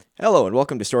Hello and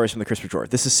welcome to Stories from the Crisp Drawer.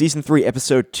 This is Season 3,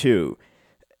 Episode 2,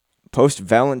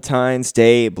 Post-Valentine's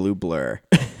Day Blue Blur.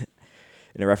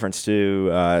 In a reference to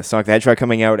Sonic the Hedgehog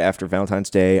coming out after Valentine's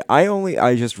Day. I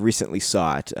just recently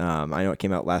saw it. I know it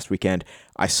came out last weekend.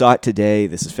 I saw it today.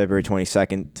 This is February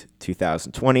 22nd,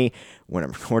 2020, when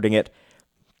I'm recording it.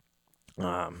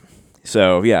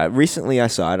 Recently I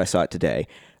saw it. I saw it today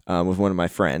with one of my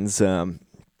friends.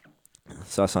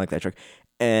 Saw Sonic the Hedgehog.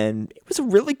 And it was a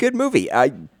really good movie.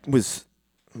 I was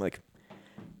like,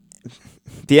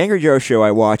 the Angry Joe show,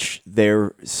 I watched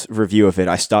their review of it.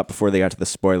 I stopped before they got to the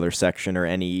spoiler section or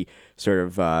any sort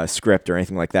of script or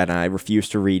anything like that. And I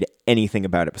refused to read anything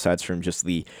about it besides from just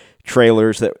the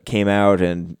trailers that came out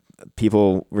and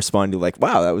people responding like,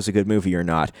 wow, that was a good movie or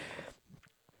not.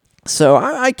 So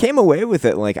I came away with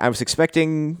it like I was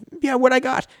expecting, what I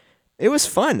got. It was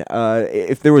fun.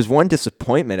 If there was one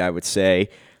disappointment, I would say,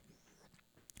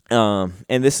 and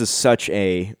this is such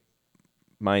a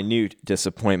minute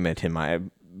disappointment in my,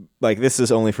 this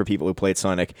is only for people who played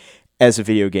Sonic as a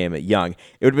video game at young.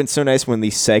 It would have been so nice when the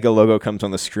Sega logo comes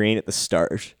on the screen at the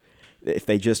start. If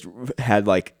they just had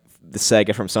the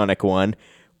Sega from Sonic 1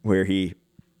 where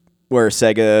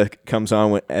Sega comes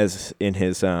on as in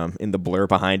his in the blur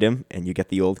behind him and you get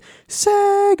the old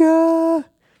Sega.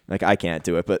 I can't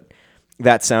do it, but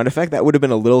that sound effect, that would have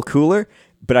been a little cooler,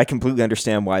 but I completely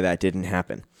understand why that didn't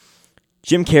happen.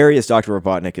 Jim Carrey as Dr.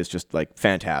 Robotnik is just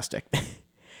fantastic.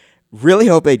 Really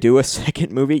hope they do a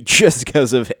second movie just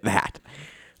because of that.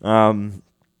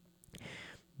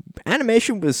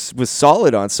 Animation was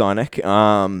solid on Sonic.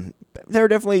 They're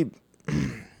definitely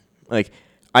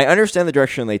I understand the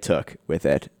direction they took with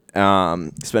it.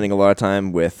 Spending a lot of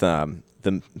time with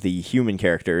the human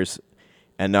characters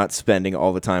and not spending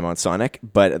all the time on Sonic,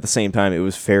 but at the same time it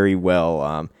was very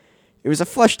well. It was a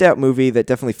fleshed out movie that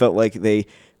definitely felt like they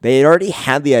had already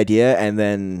had the idea, and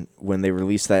then when they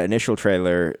released that initial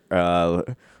trailer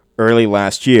early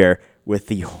last year with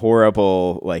the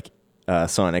horrible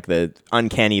Sonic, the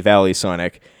Uncanny Valley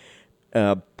Sonic,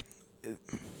 it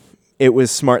was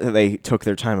smart that they took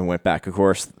their time and went back. Of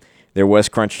course, there was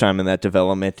crunch time in that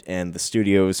development, and the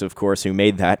studios, of course, who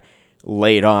made that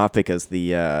laid off because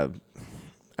there's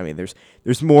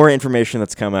more information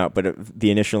that's come out, but the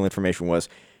initial information was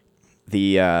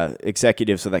the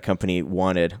executives of that company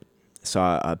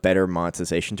saw a better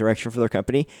monetization direction for their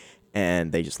company,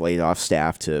 and they just laid off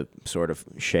staff to sort of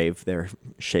shave their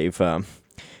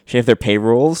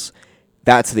payrolls.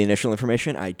 That's the initial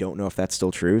information. I don't know if that's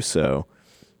still true, so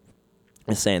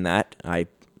saying that, I'm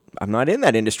not in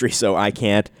that industry, so I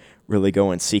can't really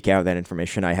go and seek out that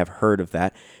information. I have heard of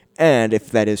that, and if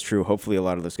that is true, hopefully a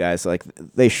lot of those guys,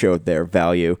 they showed their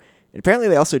value. And apparently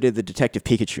they also did the Detective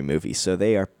Pikachu movie, so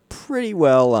they are pretty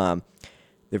well,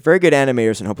 they're very good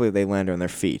animators, and hopefully they land on their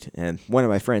feet. And one of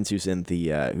my friends who's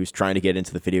who's trying to get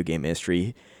into the video game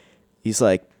industry, he's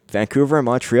like, Vancouver and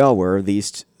Montreal, where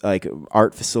these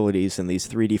art facilities and these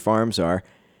 3D farms are,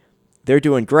 they're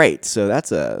doing great. So that's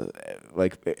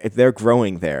they're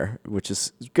growing there, which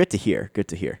is good to hear. Good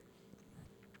to hear.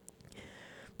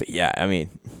 But yeah,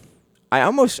 I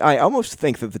almost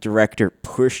think that the director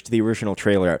pushed the original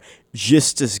trailer out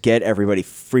just to get everybody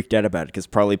freaked out about it, because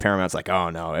probably Paramount's like, oh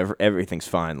no, everything's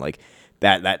fine,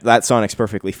 that Sonic's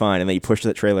perfectly fine, and then he pushed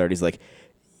that trailer out. He's like,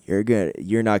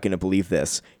 you're not gonna believe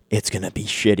this. It's gonna be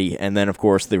shitty. And then of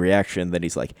course the reaction that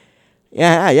he's like,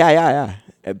 yeah.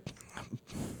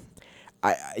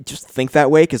 I just think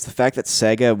that way because the fact that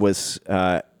Sega was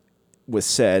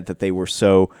said that they were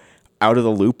so out of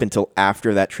the loop until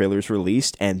after that trailer's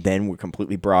released and then were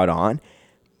completely brought on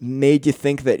made you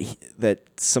think that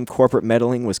some corporate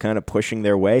meddling was kind of pushing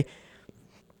their way.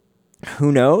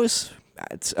 Who knows?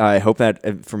 I hope that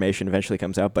information eventually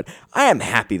comes out, but I am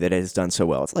happy that it has done so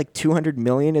well. It's $200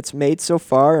 million it's made so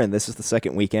far, and this is the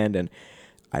second weekend, and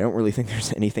I don't really think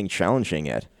there's anything challenging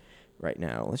it right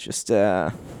now. Let's just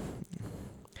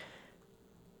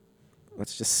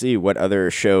see what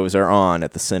other shows are on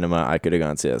at the cinema I could have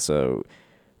gone to. So,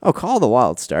 Call of the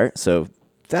Wild start. So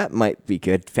that might be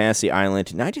good. Fantasy Island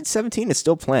 1917 is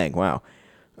still playing. Wow.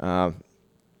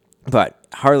 But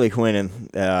Harley Quinn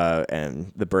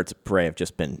and the Birds of Prey have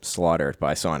just been slaughtered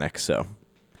by Sonic. So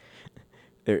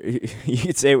you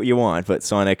could say what you want, but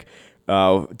Sonic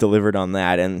delivered on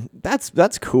that, and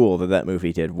that's cool that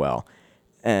movie did well.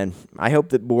 And I hope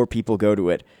that more people go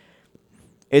to it.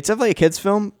 It's definitely a kids'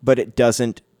 film, but it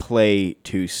doesn't play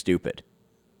too stupid.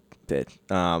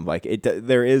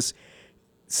 There is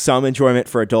some enjoyment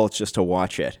for adults just to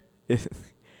watch it.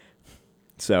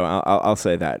 So I'll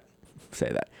say that.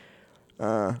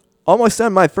 Almost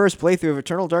done my first playthrough of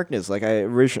Eternal Darkness.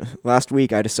 Last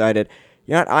week I decided,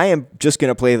 you know what, I am just going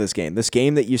to play this game. This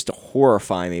game that used to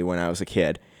horrify me when I was a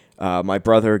kid. My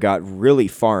brother got really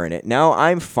far in it. Now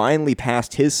I'm finally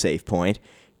past his save point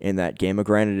in that game.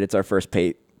 Granted, it's our first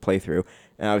playthrough,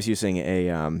 and I was using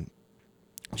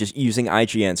just using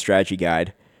IGN strategy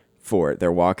guide for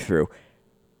their walkthrough.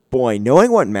 Boy,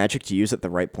 knowing what magic to use at the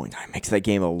right point in time makes that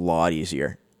game a lot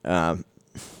easier. Like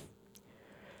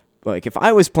if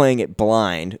I was playing it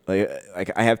blind,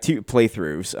 like I have 2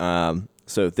 playthroughs.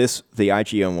 So the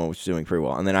IGN one was doing pretty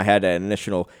well, and then I had an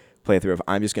initial playthrough of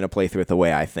I'm just going to play through it the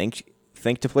way I think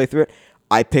to play through it.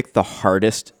 I picked the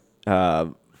hardest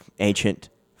ancient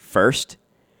first,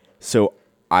 so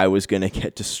I was going to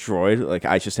get destroyed. Like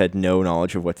I just had no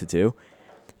knowledge of what to do.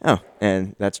 Oh,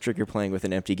 and that's Trigger playing with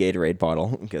an empty Gatorade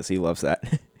bottle because he loves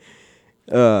that.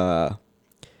 But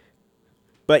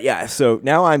yeah, so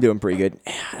now I'm doing pretty good.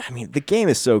 I mean, the game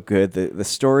is so good. The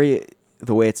story,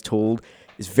 the way it's told,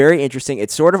 is very interesting.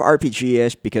 It's sort of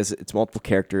RPG-ish because it's multiple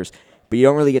characters, but you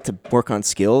don't really get to work on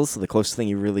skills. The closest thing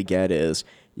you really get is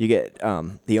you get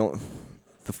the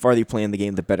farther you play in the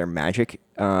game, the better magic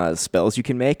spells you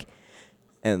can make,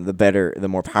 and the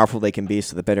more powerful they can be.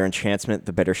 So the better enchantment,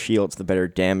 the better shields, the better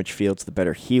damage fields, the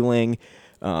better healing,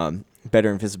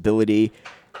 better invisibility.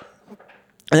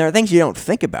 And there are things you don't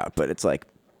think about, but it's like,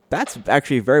 that's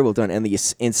actually very well done. And the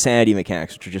insanity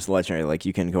mechanics, which are just legendary. Like,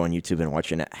 you can go on YouTube and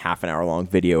watch a half an hour long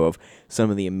video of some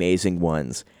of the amazing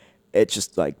ones. It's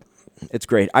just, like, it's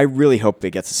great. I really hope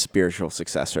it gets a spiritual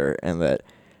successor and that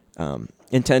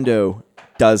Nintendo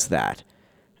does that.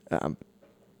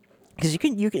 Because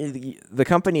you can the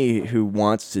company who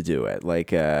wants to do it, like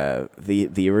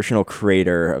the original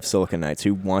creator of Silicon Knights,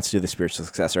 who wants to do the spiritual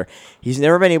successor, he's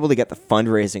never been able to get the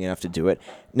fundraising enough to do it.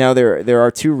 Now there are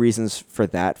 2 reasons for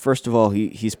that. First of all,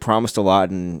 he's promised a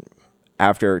lot, and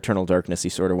after Eternal Darkness, he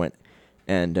sort of went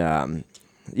and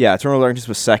Eternal Darkness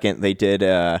was second. They did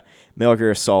Metal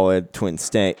Gear Solid Twin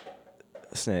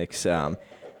Snakes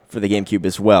for the GameCube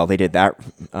as well. They did that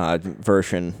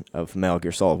version of Metal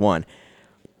Gear Solid 1.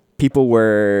 People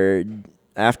were,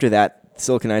 after that,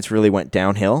 Silicon Knights really went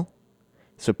downhill.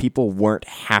 So people weren't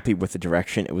happy with the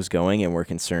direction it was going and were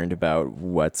concerned about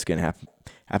what's going to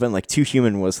happen. Like, Two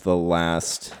Human was the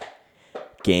last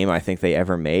game I think they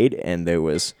ever made, and there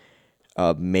was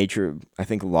a major, I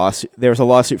think, lawsuit. There was a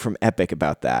lawsuit from Epic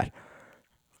about that.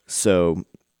 So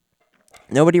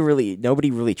nobody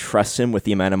really trusts him with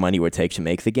the amount of money it would take to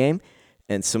make the game.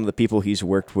 And some of the people he's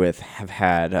worked with have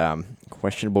had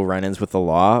questionable run-ins with the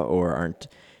law or aren't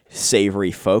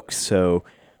savory folks. So,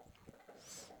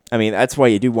 I mean, that's why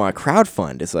you do want to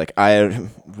crowdfund. It's like,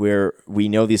 we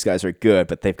know these guys are good,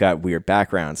 but they've got weird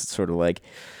backgrounds. It's sort of like,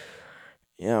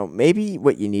 maybe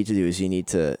what you need to do is you need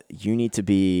to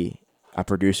be a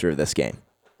producer of this game.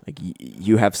 Like,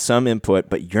 you have some input,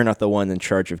 but you're not the one in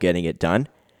charge of getting it done.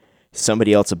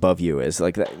 Somebody else above you is.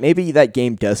 Like, that. Maybe that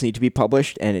game does need to be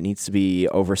published and it needs to be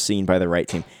overseen by the right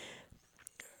team.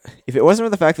 If it wasn't for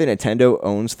the fact that Nintendo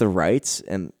owns the rights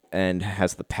and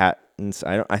has the patents,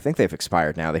 I think they've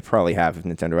expired now. They probably have if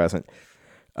Nintendo hasn't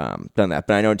done that.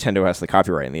 But I know Nintendo has the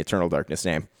copyright in the Eternal Darkness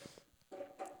name.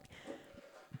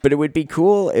 But it would be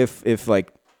cool if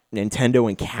like Nintendo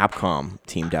and Capcom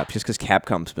teamed up, just because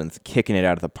Capcom's been kicking it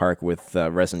out of the park with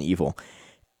Resident Evil.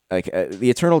 Like the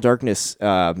Eternal Darkness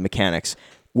mechanics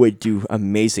would do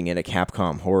amazing in a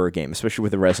Capcom horror game, especially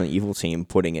with the Resident Evil team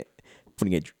putting in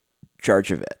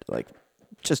charge of it. Like,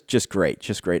 just great.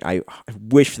 I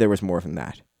wish there was more than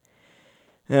that.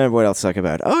 And what else to talk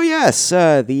about? Oh yes,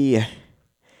 the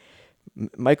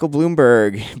Michael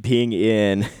Bloomberg being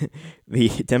in the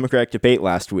Democratic debate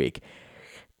last week,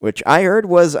 which I heard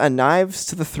was a knives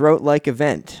to the throat like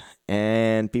event,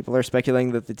 and people are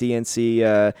speculating that the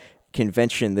DNC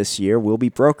convention this year will be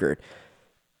brokered.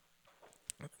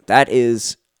 That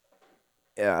is,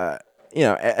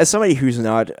 as somebody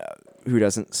who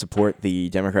doesn't support the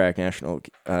Democratic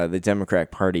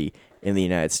Party in the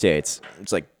United States,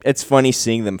 it's funny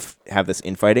seeing them have this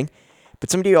infighting.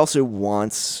 But somebody who also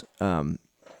wants, the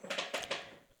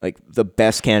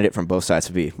best candidate from both sides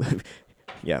to be, we're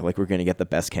going to get the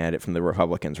best candidate from the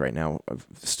Republicans right now.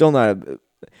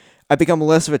 I've become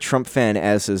less of a Trump fan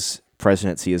as his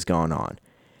presidency has gone on.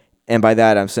 And by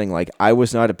that, I'm saying, I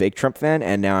was not a big Trump fan,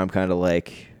 and now I'm kind of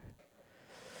like,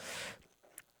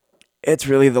 it's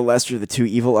really the lesser of the two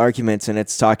evil arguments, and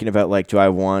it's talking about, do I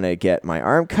want to get my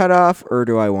arm cut off, or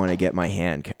do I want to get my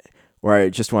hand, or I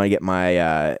just want to get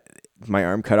my my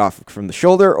arm cut off from the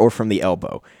shoulder or from the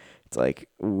elbow. It's like,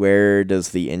 where does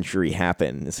the injury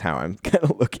happen is how I'm kind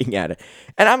of looking at it.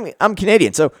 And I'm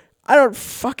Canadian, so I don't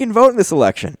fucking vote in this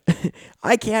election.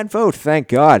 I can't vote, thank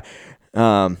God.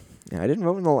 I didn't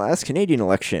vote in the last Canadian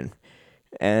election.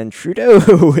 And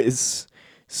Trudeau is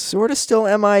sort of still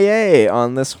MIA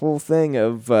on this whole thing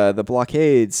of the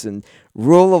blockades and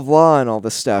rule of law and all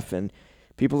this stuff. And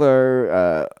people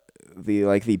are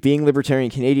the Being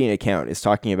Libertarian Canadian account is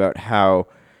talking about how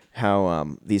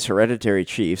these hereditary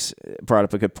chiefs brought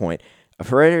up a good point of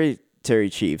hereditary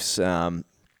chiefs who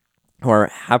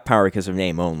have power because of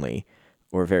name only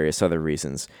or various other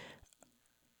reasons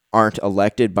aren't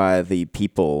elected by the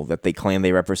people that they claim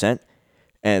they represent.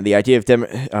 And the idea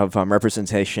of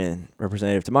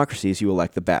representative democracy is you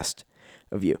elect the best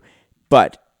of you.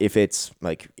 But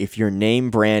if your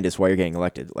name brand is why you're getting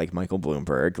elected, like Michael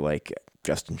Bloomberg, like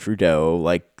Justin Trudeau,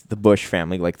 like the Bush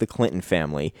family, like the Clinton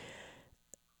family,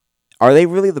 are they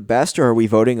really the best, or are we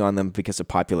voting on them because of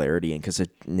popularity and because of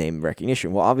name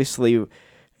recognition? Well, obviously,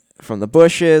 from the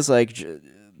Bushes, like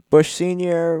Bush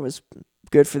Sr. was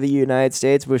good for the United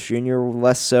States, Bush Jr.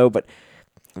 less so, but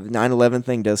the 9/11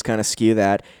 thing does kind of skew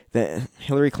that. The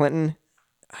Hillary Clinton,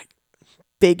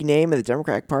 big name in the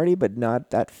Democratic Party, but not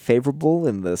that favorable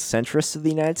in the centrists of the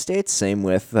United States. Same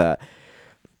with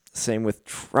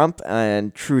Trump,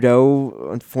 and Trudeau,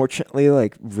 unfortunately,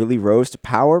 like really rose to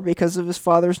power because of his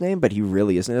father's name, but he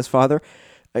really isn't his father.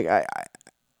 Like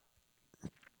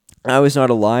I was not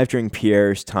alive during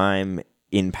Pierre's time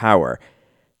in power.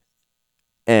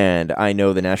 And I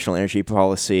know the national energy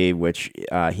policy, which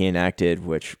he enacted,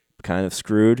 which kind of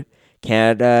screwed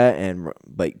Canada and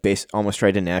almost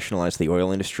tried to nationalize the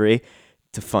oil industry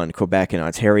to fund Quebec and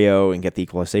Ontario and get the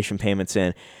equalization payments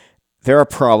in. There are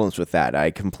problems with that. I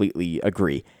completely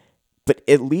agree. But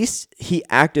at least he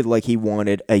acted like he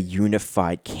wanted a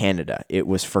unified Canada. It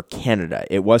was for Canada.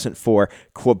 It wasn't for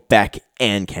Quebec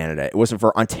and Canada. It wasn't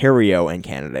for Ontario and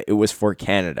Canada. It was for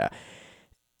Canada.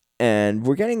 And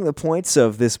we're getting the points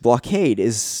of this blockade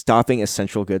is stopping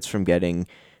essential goods from getting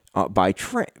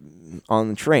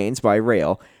on trains by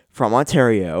rail from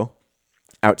Ontario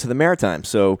out to the Maritimes.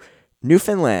 So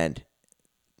Newfoundland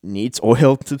needs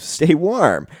oil to stay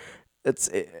warm.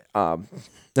 It's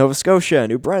Nova Scotia,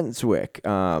 New Brunswick,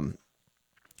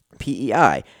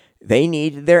 PEI. They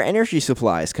need their energy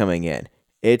supplies coming in.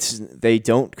 They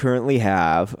don't currently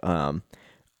have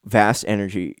vast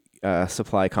energy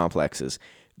supply complexes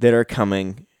that are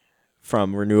coming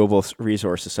from renewable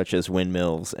resources such as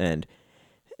windmills and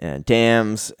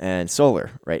dams and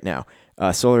solar right now.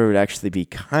 Solar would actually be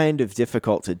kind of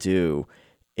difficult to do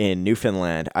in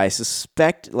Newfoundland. I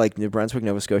suspect like New Brunswick,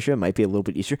 Nova Scotia might be a little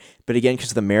bit easier, but again,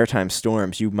 because of the maritime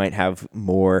storms, you might have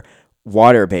more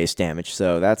water-based damage,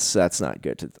 so that's not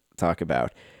good to talk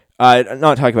about.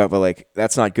 Not talk about, but like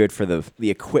that's not good for the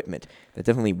equipment. That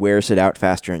definitely wears it out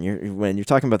faster. And when you're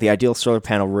talking about the ideal solar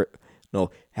panel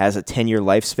has a 10-year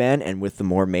lifespan, and with the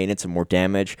more maintenance and more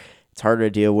damage, it's harder to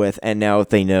deal with. And now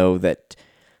they know that,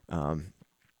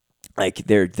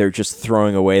 they're just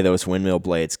throwing away those windmill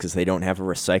blades because they don't have a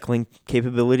recycling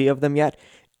capability of them yet.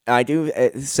 I do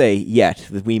say yet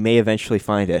that we may eventually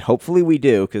find it. Hopefully we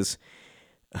do, because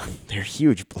they're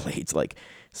huge blades. Like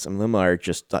some of them are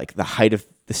just like the height of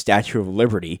the Statue of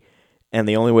Liberty. And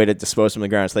the only way to dispose of them on the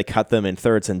ground is they cut them in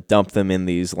thirds and dump them in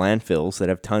these landfills that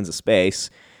have tons of space,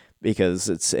 because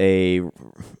it's an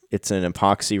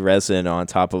epoxy resin on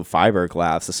top of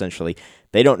fiberglass, essentially.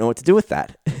 They don't know what to do with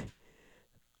that.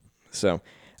 So,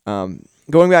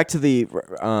 going back to the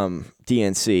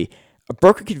DNC, a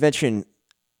broker convention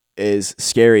is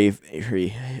scary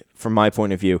from my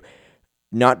point of view,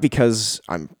 not because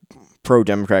I'm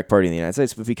pro-Democratic Party in the United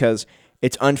States, but because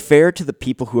it's unfair to the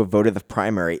people who have voted the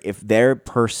primary if their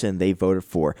person they voted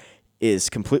for is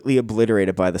completely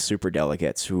obliterated by the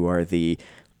superdelegates, who are the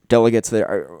delegates that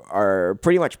are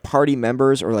pretty much party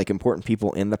members or like important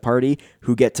people in the party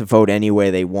who get to vote any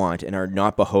way they want and are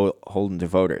not beholden to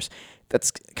voters.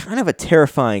 That's kind of a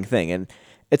terrifying thing. And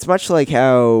it's much like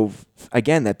how,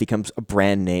 again, that becomes a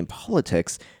brand name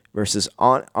politics versus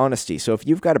honesty. So if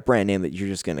you've got a brand name that you're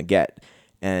just going to get,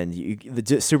 and the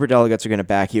superdelegates are going to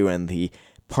back you, and the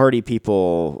party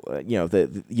people,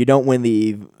 you don't win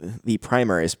the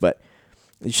primaries, but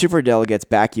the superdelegates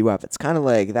back you up. It's kind of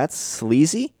like, that's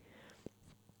sleazy.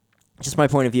 Just my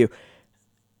point of view.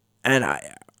 And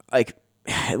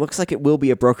it looks like it will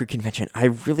be a broker convention. I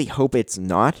really hope it's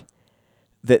not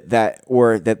that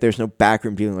there's no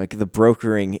backroom dealing. Like the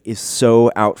brokering is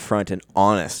so out front and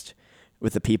honest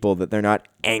with the people that they're not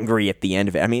angry at the end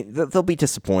of it. I mean, they'll be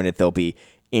disappointed, they'll be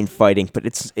infighting, but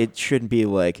it shouldn't be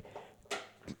like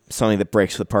something that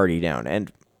breaks the party down.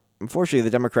 And unfortunately, the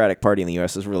Democratic Party in the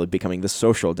U.S. is really becoming the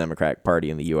social Democratic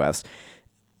Party in the U.S.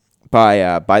 by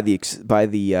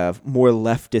the more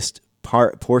leftist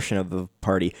portion of the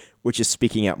party, which is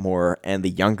speaking out more, and the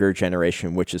younger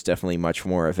generation, which is definitely much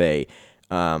more of a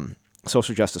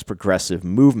social justice progressive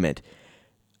movement,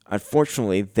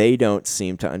 unfortunately, they don't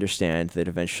seem to understand that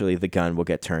eventually the gun will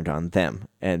get turned on them,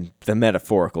 and the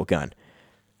metaphorical gun.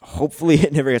 Hopefully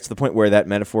it never gets to the point where that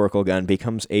metaphorical gun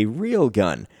becomes a real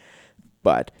gun,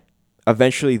 but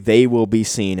eventually they will be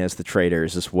seen as the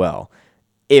traitors as well.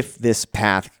 If this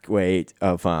pathway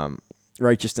of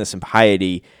righteousness and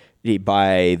piety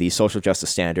by the social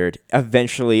justice standard,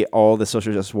 eventually all the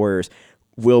social justice warriors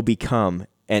will become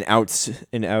an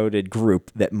outed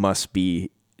group that must be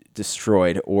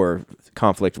destroyed or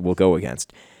conflict will go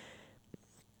against.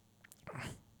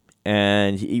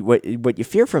 And what you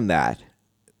fear from that,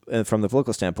 from the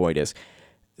political standpoint, is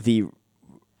the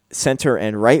center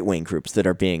and right-wing groups that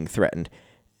are being threatened,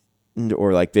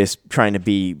 or like this, trying to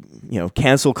be,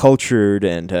 cancel cultured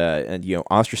and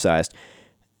ostracized.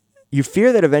 You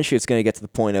fear that eventually it's going to get to the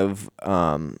point of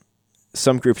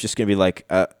some groups just going to be like,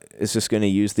 is just going to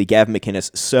use the Gavin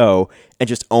McInnes so and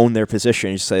just own their position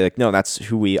and just say like, no, that's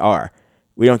who we are.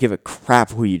 We don't give a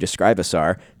crap who you describe us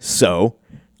are. So,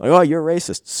 like, oh, you're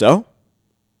racist. So?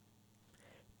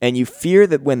 And you fear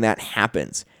that when that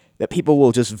happens, that people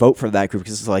will just vote for that group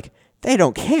because it's like, they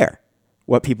don't care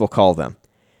what people call them.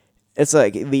 It's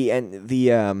like the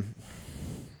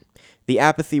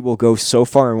apathy will go so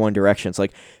far in one direction. It's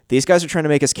like, these guys are trying to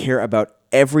make us care about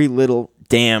every little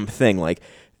damn thing. Like,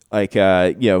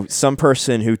 some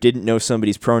person who didn't know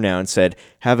somebody's pronoun said,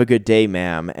 "Have a good day,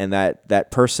 ma'am," and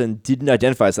that person didn't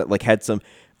identify as that. Like, had some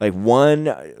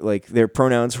their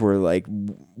pronouns were like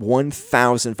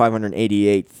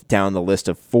 1,588 down the list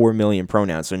of 4 million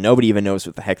pronouns. So nobody even knows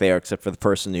what the heck they are except for the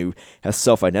person who has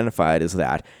self-identified as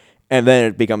that. And then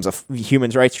it becomes a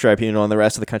human rights tribunal, and the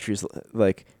rest of the country is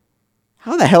like,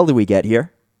 how the hell did we get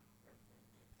here?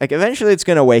 Like, eventually it's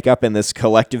going to wake up and this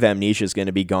collective amnesia is going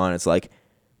to be gone. It's like,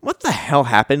 what the hell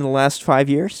happened in the last 5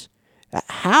 years?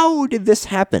 How did this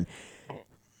happen?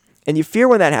 And you fear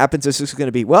when that happens, it's just going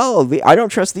to be, well, I don't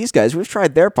trust these guys. We've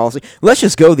tried their policy. Let's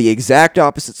just go the exact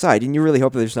opposite side. And you really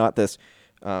hope that there's not this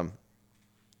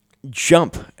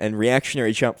jump and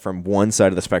reactionary jump from one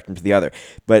side of the spectrum to the other.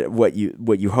 But what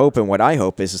you hope and what I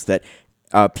hope is that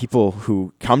people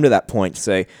who come to that point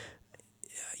say,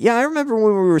 yeah, I remember when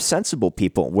we were sensible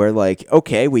people, where like,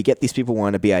 okay, we get these people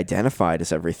want to be identified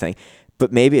as everything,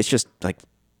 but maybe it's just like,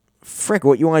 frick,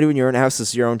 what you want to do in your own house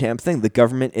is your own damn thing. The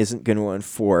government isn't going to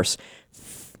enforce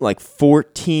like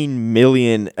 14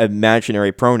 million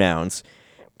imaginary pronouns.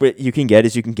 What you can get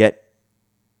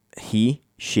he,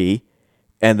 she,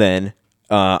 and then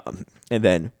I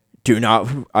do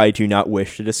not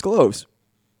wish to disclose.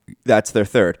 That's their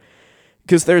third.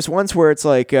 Because there's ones where it's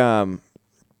like you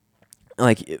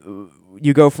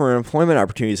go for employment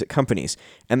opportunities at companies,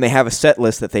 and they have a set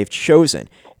list that they've chosen,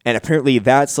 and apparently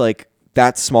that's like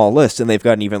that small list, and they've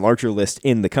got an even larger list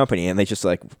in the company, and they just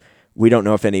like, we don't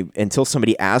know if until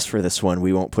somebody asks for this one,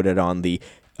 we won't put it on the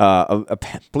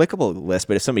applicable list,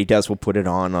 but if somebody does, we'll put it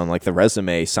on like the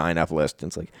resume sign up list. And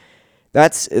it's like,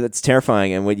 that's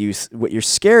terrifying. And what you're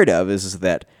scared of is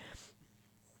that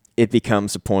it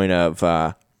becomes a point of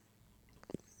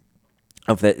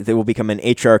that there will become an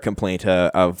HR complaint,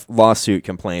 of lawsuit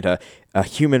complaint, a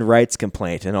human rights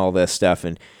complaint, and all this stuff,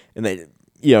 and that,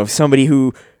 somebody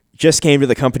who just came to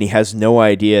the company has no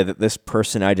idea that this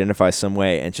person identifies some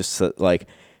way, and just like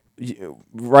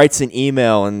writes an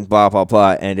email and blah blah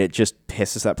blah, and it just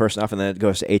pisses that person off, and then it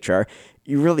goes to HR.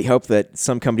 You really hope that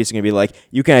some companies are going to be like,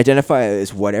 you can identify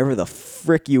as whatever the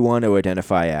frick you want to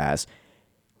identify as,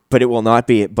 but it will not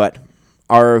be. But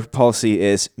our policy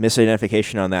is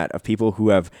misidentification on that, of people who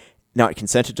have not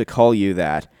consented to call you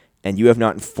that, and you have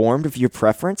not informed of your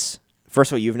preference.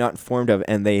 First of all, you have not informed of,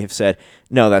 and they have said,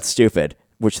 no, that's stupid,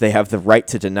 which they have the right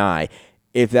to deny.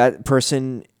 If that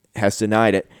person has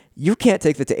denied it, you can't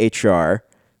take that to HR,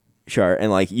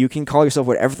 and like, you can call yourself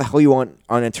whatever the hell you want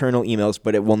on internal emails,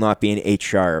 but it will not be an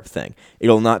HR thing. It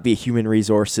will not be human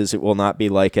resources. It will not be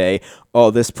like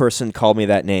this person called me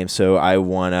that name, so I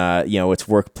want it's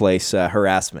workplace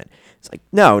harassment. It's like,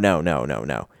 no.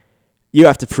 You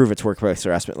have to prove it's workplace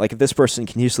harassment. Like, if this person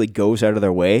continuously goes out of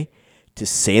their way to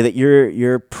say that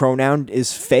your pronoun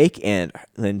is fake and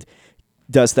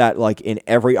does that like in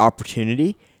every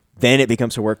opportunity, then it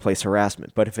becomes a workplace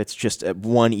harassment. But if it's just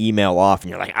one email off,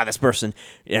 and you're like, this person,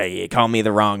 you call me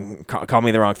the wrong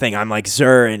thing. I'm like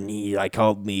Zur, and he like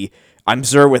called me, I'm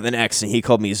Zur with an X, and he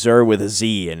called me Zur with a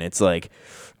Z, and it's like,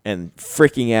 and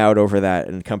freaking out over that.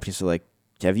 And companies are like,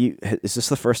 is this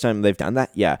the first time they've done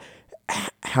that? Yeah.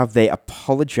 Have they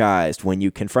apologized when you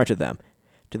confronted them?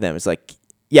 To them, it's like,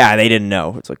 yeah, they didn't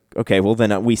know. It's like, okay, well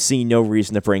then we see no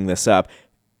reason to bring this up.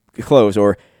 Close.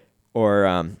 Or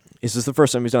is this the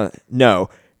first time he's done it? No.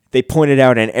 they pointed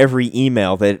out in every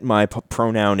email that my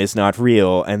pronoun is not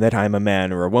real and that I'm a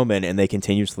man or a woman, and they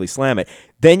continuously slam it.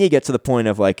 Then you get to the point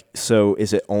of like, so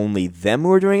is it only them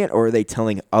who are doing it, or are they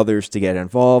telling others to get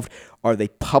involved? Are they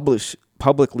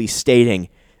publicly stating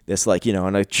this, like,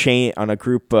 on a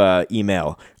group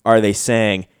email? Are they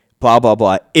saying blah blah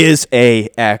blah is a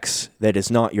X that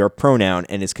is not your pronoun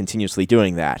and is continuously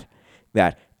doing that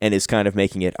and is kind of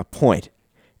making it a point?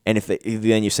 And if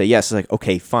then you say yes, it's like,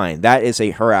 okay, fine. That is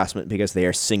a harassment because they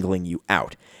are singling you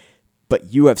out.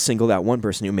 But you have singled out one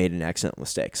person who made an accidental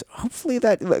mistake. So hopefully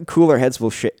that cooler heads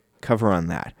will cover on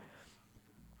that.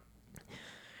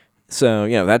 So,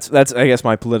 that's I guess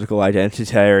my political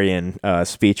identitarian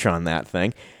speech on that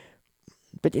thing.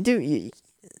 But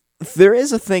there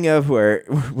is a thing of where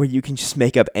you can just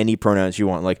make up any pronouns you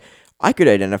want. Like, I could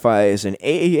identify as an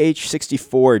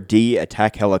AH-64D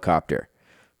attack helicopter.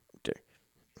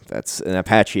 That's an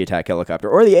Apache attack helicopter,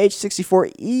 or the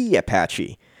AH-64E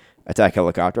Apache attack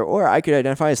helicopter, or I could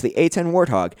identify as the A-10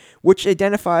 Warthog, which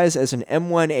identifies as an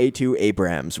M1A2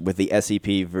 Abrams with the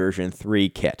SEP version 3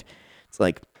 kit. It's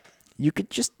like, you could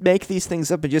just make these things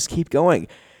up and just keep going.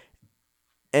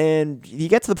 And you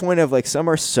get to the point of, like, some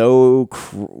are so,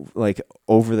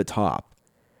 over the top.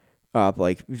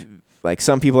 Like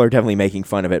some people are definitely making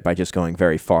fun of it by just going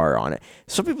very far on it.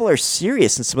 Some people are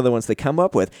serious in some of the ones they come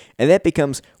up with, and that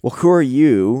becomes, well, who are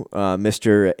you,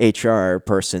 Mr. HR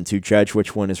person, to judge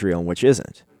which one is real and which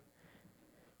isn't?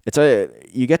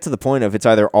 You get to the point of it's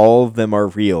either all of them are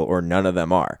real or none of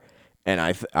them are. And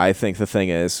I think the thing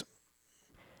is,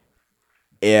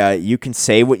 you can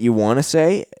say what you want to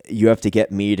say. You have to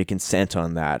get me to consent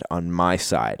on that on my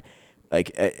side.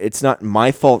 Like, it's not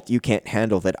my fault you can't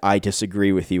handle that I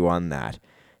disagree with you on that.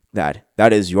 That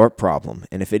is your problem.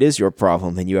 And if it is your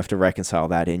problem, then you have to reconcile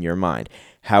that in your mind.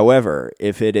 However,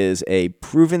 if it is a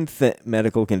proven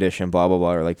medical condition, blah, blah,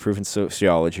 blah, or like proven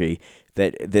sociology,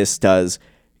 that this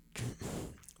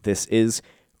is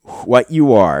what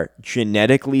you are,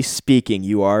 genetically speaking,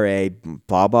 you are a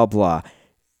blah, blah, blah,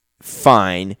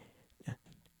 fine.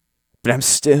 But I'm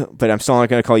still not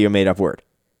going to call you a made-up word.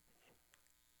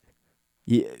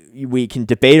 We can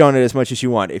debate on it as much as you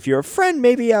want. If you're a friend,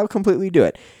 maybe I'll completely do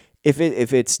it. If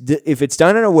it's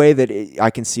done in a way that I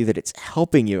can see that it's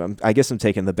helping you, I guess I'm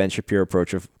taking the Ben Shapiro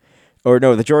approach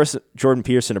the Jordan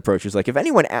Peterson approach is like, if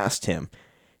anyone asked him,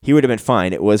 he would have been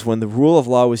fine. It was when the rule of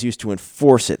law was used to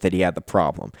enforce it that he had the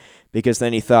problem, because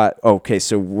then he thought, okay,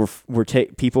 so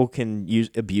people can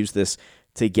abuse this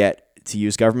to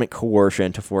use government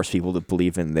coercion to force people to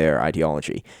believe in their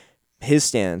ideology. His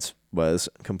stance was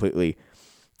completely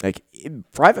like, in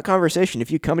private conversation, if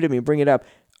you come to me and bring it up,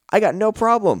 I got no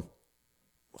problem.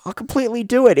 I'll completely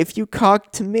do it if you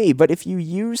talk to me. But if you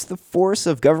use the force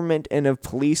of government and of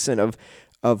police and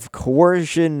of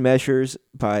coercion measures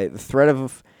by the threat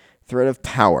of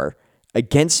power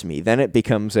against me, then it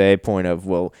becomes a point of,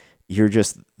 well, you're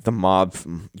just the mob.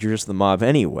 You're just the mob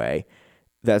anyway.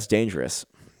 That's dangerous.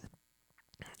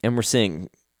 And we're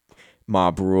seeing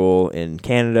mob rule in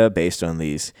Canada based on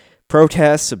these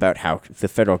protests about how the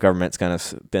federal government's kind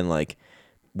of been like,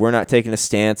 we're not taking a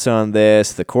stance on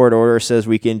this. The court order says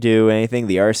we can do anything.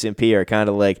 The RCMP are kind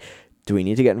of like, do we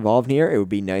need to get involved here? It would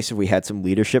be nice if we had some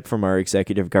leadership from our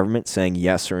executive government saying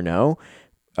yes or no.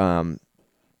 And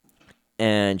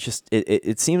just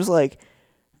it seems like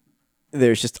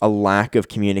there's just a lack of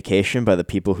communication by the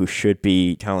people who should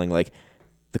be telling, like,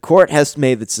 the court has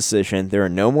made its decision. There are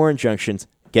no more injunctions.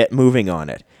 Get moving on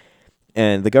it.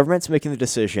 And the government's making the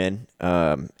decision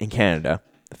in Canada,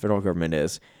 the federal government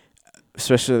is,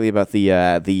 especially about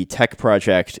the Teck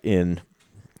project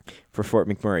for Fort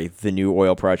McMurray, the new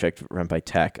oil project run by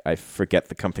Teck. I forget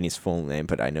the company's full name,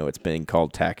 but I know it's being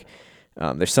called Teck.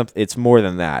 It's more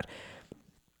than that.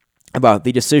 About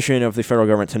the decision of the federal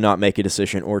government to not make a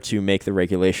decision or to make the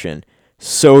regulation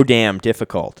so damn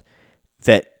difficult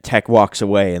that Teck walks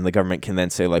away, and the government can then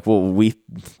say, like, well,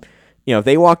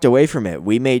 they walked away from it.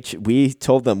 We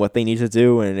told them what they need to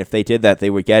do, and if they did that, they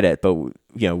would get it. But,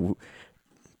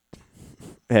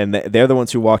 and they're the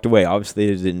ones who walked away. Obviously,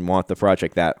 they didn't want the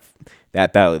project that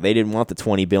badly. They didn't want the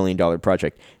 $20 billion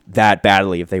project that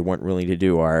badly if they weren't willing to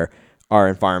do our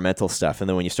environmental stuff. And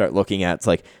then when you start looking at, it's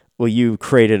like, well, you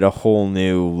created a whole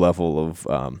new level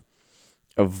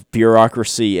of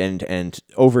bureaucracy and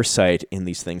oversight in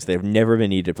these things that have never been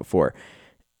needed before,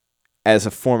 as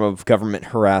a form of government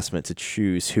harassment to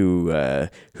choose who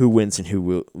wins and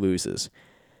who loses.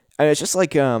 And it's just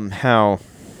like how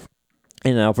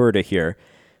in Alberta here,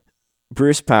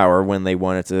 Bruce Power, when they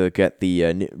wanted to get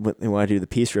when they wanted to do the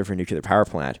Peace River nuclear power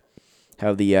plant,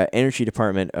 how the Energy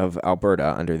Department of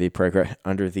Alberta under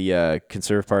the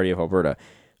Conservative Party of Alberta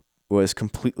was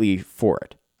completely for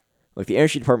it. Like the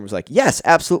energy department was like, yes,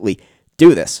 absolutely,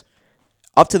 do this.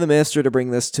 Up to the minister to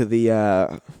bring this to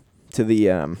the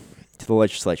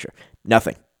legislature.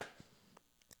 Nothing.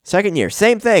 Second year,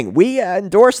 same thing. We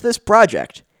endorsed this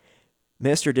project.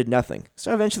 Minister did nothing.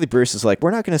 So eventually Bruce is like, we're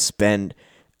not going to spend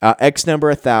X number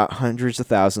of hundreds of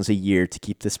thousands a year to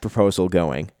keep this proposal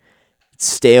going. It's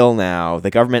stale now.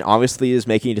 The government obviously is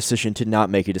making a decision to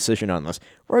not make a decision on this.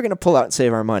 We're going to pull out and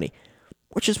save our money,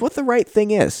 which is what the right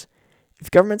thing is. If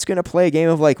government's going to play a game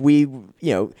of like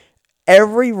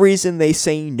every reason they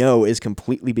say no is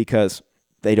completely because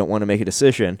they don't want to make a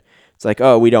decision. It's like,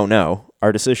 oh, we don't know.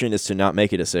 Our decision is to not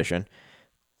make a decision.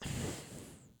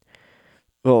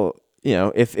 Well,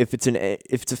 if it's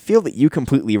a field that you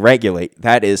completely regulate,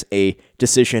 that is a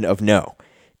decision of no.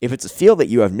 If it's a field that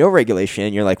you have no regulation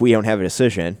and you're like, we don't have a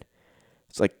decision,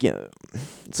 it's like,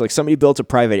 it's like somebody builds a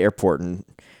private airport and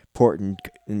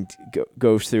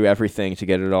goes through everything to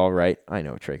get it all right. I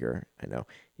know, Trigger. I know.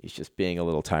 He's just being a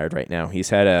little tired right now. He's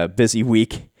had a busy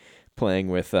week playing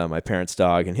with my parents'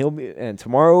 dog, and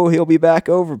tomorrow he'll be back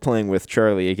over playing with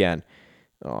Charlie again.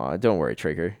 Oh, don't worry,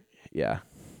 Trigger. Yeah.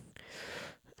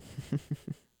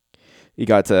 He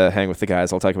got to hang with the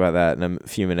guys. I'll talk about that in a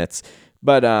few minutes.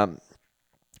 But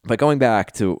going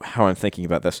back to how I'm thinking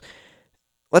about this,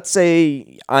 let's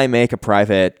say I make a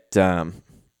private,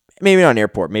 maybe not an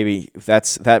airport, maybe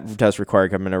that does require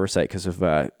government oversight because of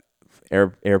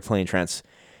airplane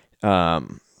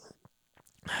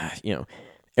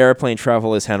airplane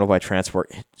travel is handled by Transport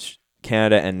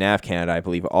Canada and Nav Canada, I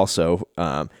believe, also.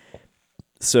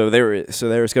 So there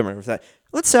is government oversight.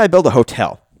 Let's say I build a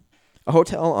hotel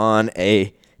on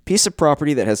a piece of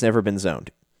property that has never been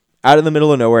zoned. Out in the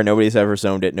middle of nowhere, nobody's ever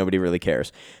zoned it, nobody really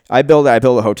cares. I build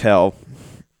a hotel,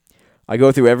 I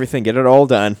go through everything, get it all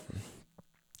done,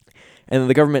 and then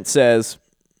the government says,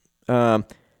 it's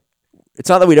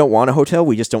not that we don't want a hotel,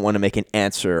 we just don't want to make an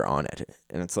answer on it.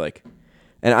 And it's like,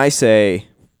 and I say,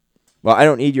 well, I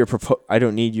don't need your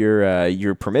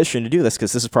permission to do this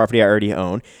because this is property I already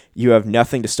own. You have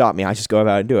nothing to stop me. I just go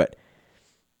about and do it.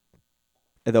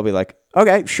 And they'll be like,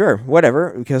 okay, sure,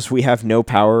 whatever, because we have no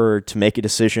power to make a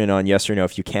decision on yes or no.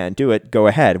 If you can't do it, go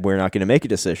ahead. We're not going to make a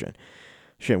decision.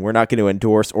 We're not going to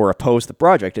endorse or oppose the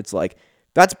project. It's like,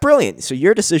 that's brilliant. So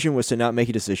your decision was to not make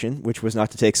a decision, which was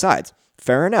not to take sides.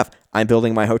 Fair enough. I'm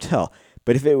building my hotel.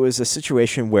 But if it was a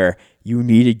situation where you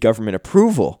needed government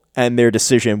approval and their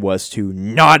decision was to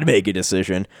not make a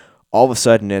decision, all of a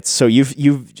sudden it's, so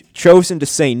you've chosen to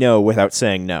say no without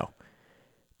saying no.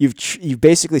 You've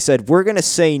basically said, we're going to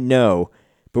say no,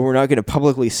 but we're not going to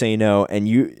publicly say no, and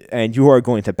you are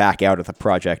going to back out of the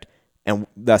project, and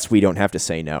thus we don't have to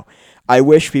say no. I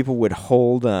wish people would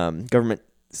hold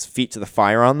government's feet to the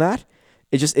fire on that.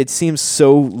 It seems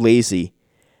so lazy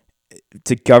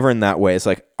to govern that way. It's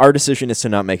like, our decision is to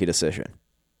not make a decision.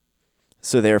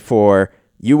 So therefore,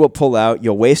 you will pull out,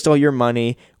 you'll waste all your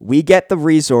money. We get the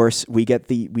resource, we get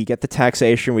the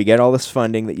taxation, we get all this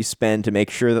funding that you spend to make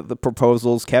sure that the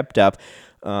proposal's kept up.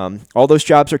 All those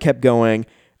jobs are kept going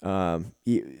that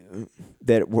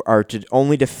are to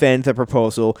only defend the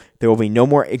proposal. There will be no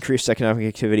more increased economic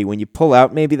activity. When you pull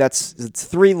out, maybe it's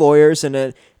 3 lawyers and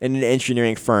an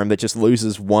engineering firm that just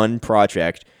loses one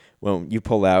project when you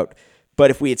pull out. But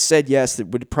if we had said yes, it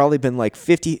would have probably been like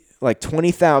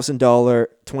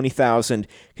 $20,000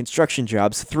 construction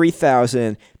jobs,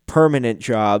 3,000 permanent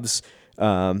jobs,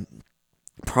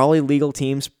 probably legal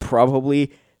teams,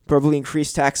 probably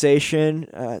increased taxation,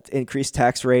 increased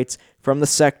tax rates from the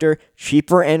sector,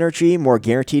 cheaper energy, more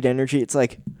guaranteed energy. It's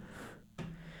like,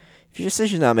 if your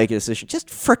decision not make a decision, just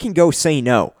freaking go say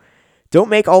no. Don't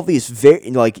make all these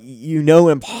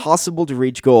impossible to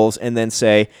reach goals and then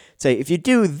say if you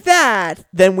do that,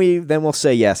 then we'll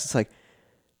say yes. It's like,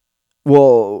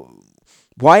 well,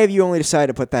 why have you only decided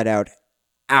to put that out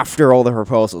after all the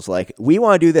proposals? Like, we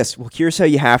want to do this. Well, here's how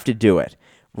you have to do it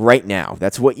right now.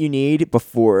 That's what you need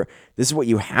before. This is what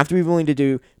you have to be willing to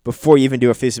do before you even do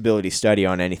a feasibility study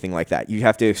on anything like that. You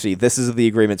have to see, this is the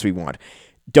agreements we want.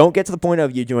 Don't get to the point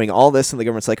of you doing all this and the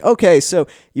government's like, okay, so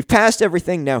you've passed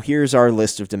everything. Now here's our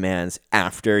list of demands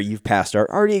after you've passed our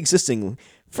already existing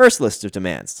first list of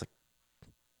demands. It's like,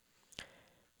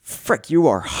 frick, you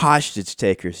are hostage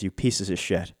takers, you pieces of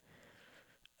shit.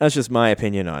 That's just my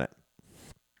opinion on it.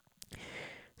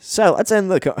 So let's end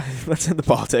the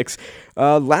politics.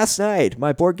 Last night,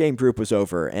 my board game group was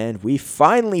over, and we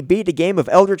finally beat a game of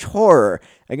Eldritch Horror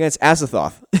against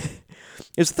Azathoth.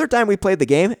 It's the third time we played the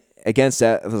game against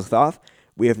Azathoth.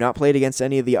 We have not played against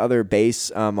any of the other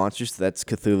base monsters. That's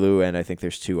Cthulhu, and I think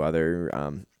there's 2 other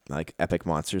epic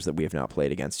monsters that we have not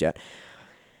played against yet.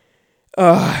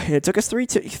 It took us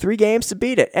three games to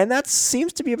beat it, and that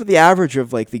seems to be the average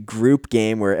of like the group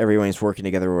game where everyone's working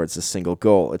together towards a single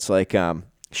goal. It's like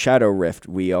Shadow Rift.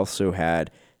 We also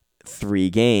had three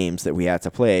games that we had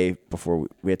to play before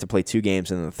we had to play two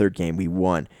games, and in the third game we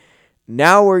won.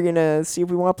 Now we're gonna see if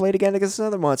we want to play it again against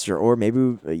another monster, or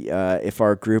maybe if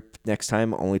our group next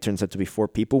time only turns out to be four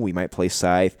people, we might play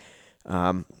Scythe.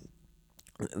 Um,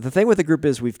 the thing with the group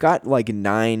is we've got like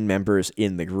 9 members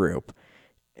in the group,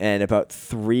 and about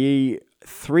three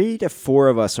to four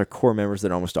of us are core members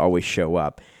that almost always show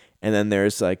up, and then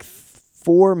there's like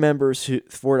 4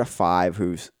 to 5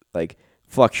 who's like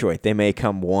fluctuate. They may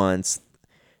come once,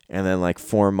 and then like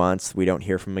 4 months we don't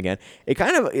hear from them again. It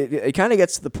kind of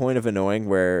gets to the point of annoying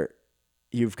where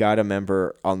you've got a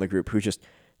member on the group who just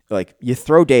like you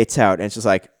throw dates out and it's just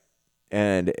like,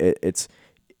 and it's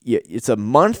a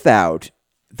month out.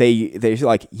 They're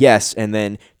like yes, and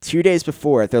then 2 days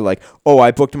before they're like, oh,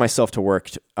 I booked myself to work.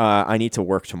 I need to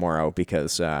work tomorrow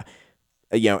because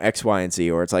X, Y, and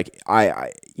Z, or it's like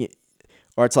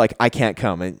or it's like I can't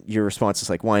come, and your response is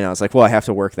like, why not? It's like, well, I have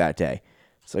to work that day.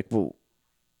 It's like, well,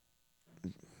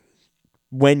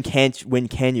 when can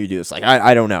you do this? Like,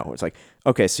 I don't know. It's like,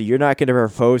 okay, so you're not going to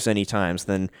propose any times,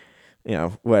 then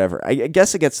whatever. I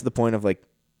guess it gets to the point of like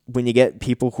when you get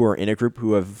people who are in a group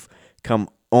who have come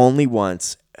only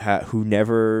once, who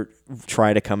never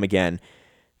try to come again,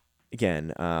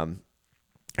 who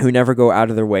never go out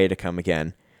of their way to come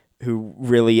again, who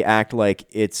really act like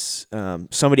it's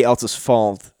somebody else's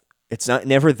fault. It's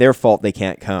never their fault they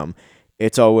can't come.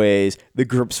 It's always the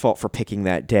group's fault for picking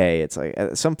that day. It's like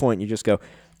at some point you just go,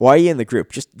 why are you in the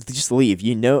group? Just leave.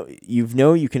 You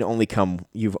can only come.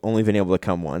 You've only been able to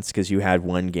come once because you had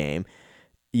one game.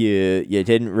 You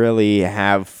didn't really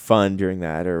have fun during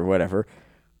that or whatever.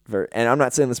 And I'm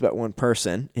not saying this about one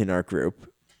person in our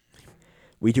group.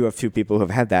 We do have 2 people who have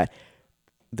had that.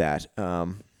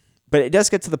 But it does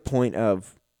get to the point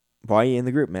of, why are you in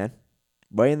the group, man?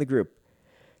 Why are you in the group?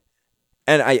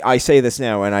 And I say this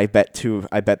now, and I bet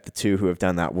the 2 who have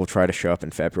done that will try to show up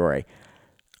in February.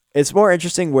 It's more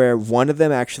interesting where one of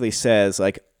them actually says,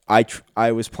 like,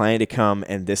 I was planning to come,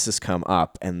 and this has come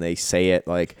up, and they say it,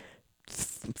 like,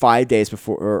 5 days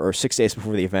before or 6 days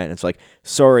before the event. It's like,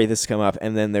 sorry, this has come up.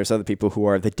 And then there's other people who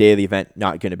are the day of the event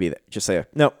not going to be there. Just say,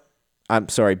 no, I'm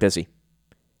sorry, busy.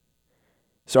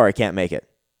 Sorry, can't make it.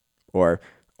 Or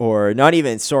not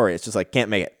even sorry, it's just like, can't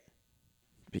make it.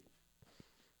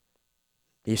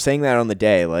 You're saying that on the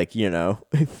day, like,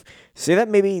 say that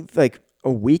maybe like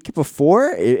a week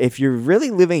before. If you're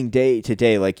really living day to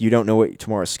day, like you don't know what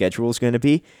tomorrow's schedule is going to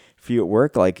be for you at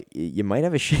work, like you might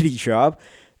have a shitty job.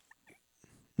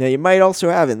 Now, you might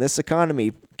also have, in this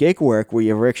economy, gig work where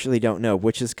you actually don't know,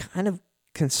 which is kind of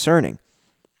concerning.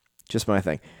 Just my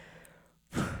thing.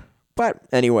 But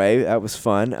anyway, that was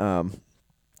fun.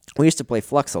 We used to play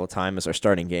Flux all the time as our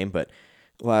starting game, but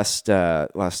last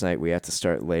night we had to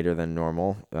start later than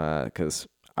normal because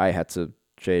I had to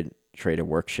trade a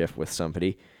work shift with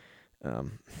somebody.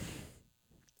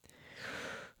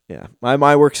 Yeah,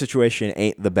 my work situation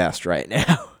ain't the best right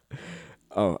now.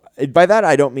 Oh, by that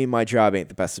I don't mean my job ain't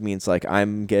the best. It means like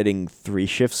I'm getting 3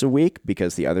 shifts a week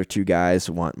because the other 2 guys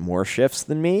want more shifts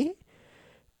than me,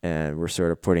 and we're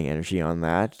sort of putting energy on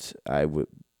that. I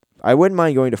wouldn't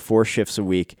mind going to 4 shifts a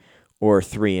week, or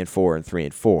 3 and 4 and 3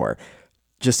 and 4,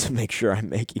 just to make sure I'm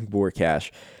making more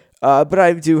cash. But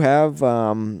I do have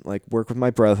like work with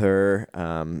my brother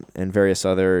and various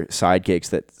other side gigs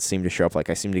that seem to show up. Like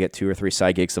I seem to get 2 or 3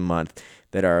 side gigs a month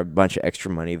that are a bunch of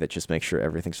extra money that just make sure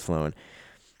everything's flowing.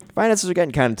 Finances are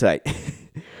getting kind of tight.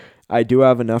 I do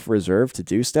have enough reserve to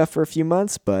do stuff for a few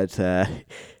months, but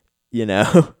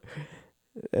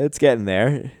it's getting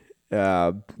there.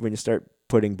 When you start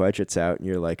putting budgets out and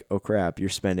you're like, oh crap, you're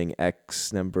spending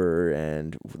X number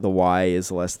and the Y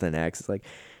is less than X. It's like,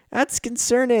 that's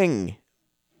concerning.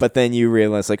 But then you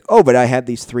realize like, oh, but I had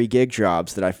these 3 gig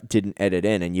jobs that I didn't edit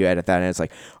in, and you edit that and it's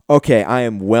like, okay, I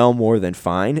am well more than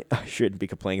fine. I shouldn't be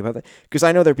complaining about that. Because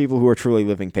I know there are people who are truly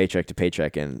living paycheck to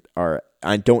paycheck and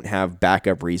I don't have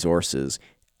backup resources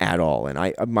at all. And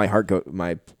my heart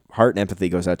and empathy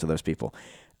goes out to those people.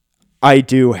 I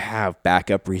do have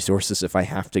backup resources if I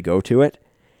have to go to it.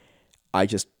 I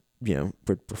just,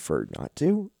 would prefer not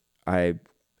to. I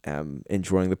am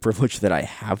enjoying the privilege that I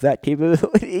have that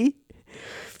capability.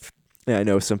 And I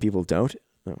know some people don't.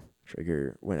 Oh,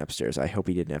 Trigger went upstairs. I hope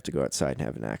he didn't have to go outside and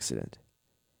have an accident.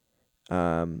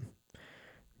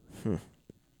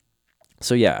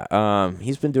 So yeah,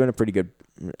 he's been doing a pretty good.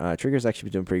 Trigger's actually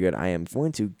been doing pretty good. I am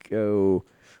going to go.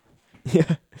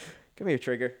 Yeah, come here,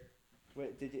 Trigger.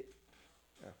 Wait, did you?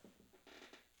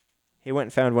 he went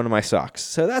and found one of my socks.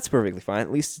 So that's perfectly fine.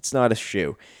 At least it's not a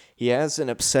shoe. He has an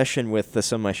obsession with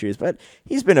some of my shoes, but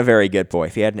he's been a very good boy.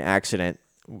 If he had an accident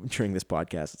during this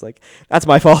podcast, it's like, that's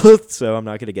my fault, so I'm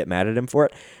not going to get mad at him for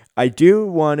it. I do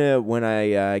want to, when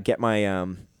I get my,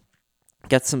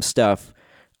 get some stuff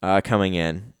coming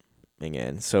in.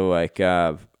 So, like,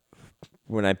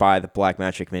 when I buy the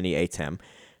Blackmagic Mini ATEM,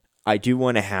 I do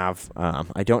want to have,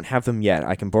 I don't have them yet.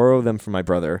 I can borrow them from my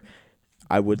brother.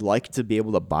 I would like to be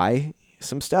able to buy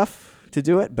some stuff to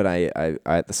do it, but I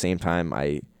at the same time,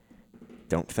 I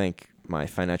don't think my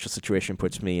financial situation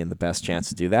puts me in the best chance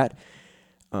to do that.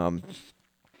 I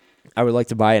would like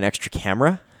to buy an extra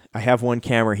camera. I have one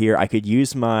camera here. I could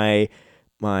use my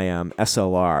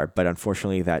SLR, but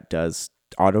unfortunately that does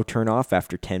auto turn off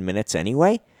after 10 minutes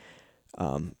anyway.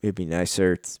 It'd be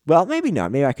nicer. Well, maybe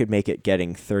not. Maybe I could make it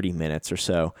getting 30 minutes or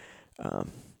so.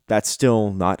 That's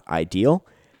still not ideal.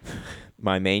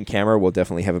 My main camera will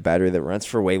definitely have a battery that runs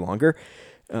for way longer.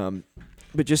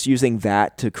 But just using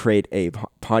that to create a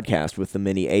podcast with the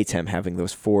Mini ATEM, having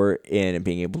those 4 in and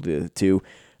being able to do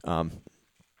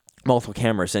multiple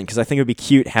cameras in, because I think it would be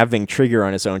cute having Trigger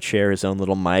on his own chair, his own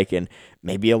little mic, and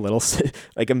maybe a little,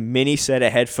 like a mini set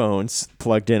of headphones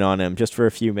plugged in on him just for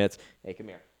a few minutes. Hey, come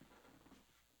here.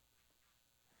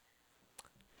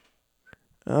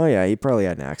 Oh, yeah, he probably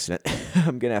had an accident.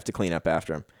 I'm going to have to clean up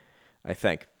after him, I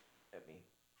think.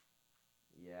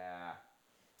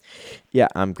 Yeah,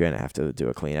 I'm going to have to do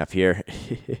a cleanup here.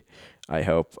 I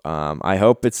hope. I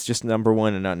hope it's just number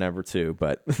 1 and not number 2,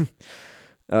 but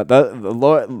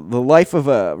the life of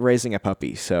raising a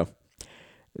puppy. So,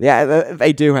 yeah,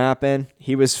 they do happen.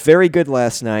 He was very good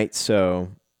last night, so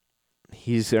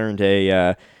he's earned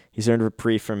a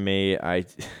reprieve from me.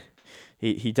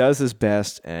 He does his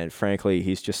best, and frankly,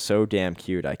 he's just so damn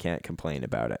cute. I can't complain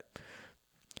about it.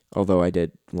 Although I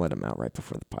did let him out right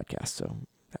before the podcast, so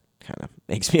that kind of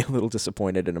makes me a little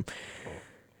disappointed in him.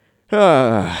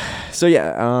 So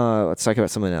yeah, let's talk about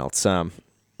something else. So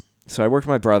I worked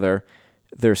with my brother.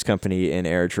 There's company in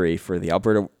Airdrie for the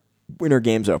Alberta Winter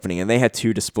Games opening, and they had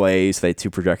 2 displays. They had 2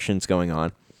 projections going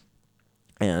on,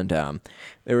 and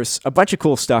there was a bunch of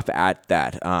cool stuff at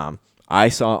that. I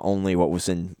saw only what was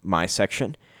in my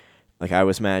section. Like, I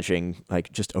was managing,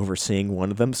 like, just overseeing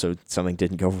one of them, so something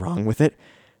didn't go wrong with it.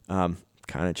 Kind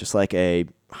of just like a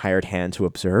hired hand to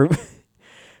observe.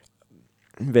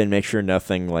 Then make sure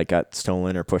nothing, like, got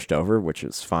stolen or pushed over, which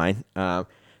is fine.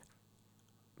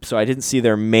 So I didn't see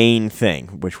their main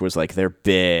thing, which was, like, their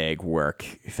big work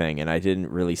thing, and I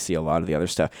didn't really see a lot of the other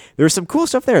stuff. There was some cool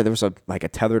stuff there. There was, a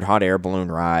tethered hot air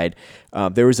balloon ride.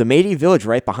 There was a Métis Village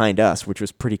right behind us, which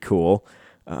was pretty cool.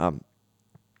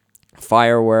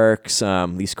 Fireworks,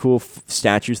 these cool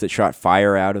statues that shot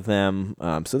fire out of them.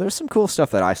 So there's some cool stuff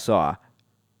that I saw.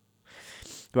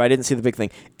 But I didn't see the big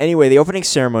thing. Anyway, the opening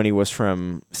ceremony was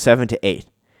from 7 to 8.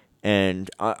 And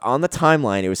on the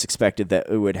timeline, it was expected that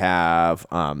it would have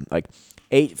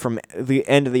 8 from the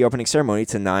end of the opening ceremony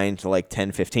to 9 to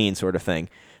 10:15 sort of thing,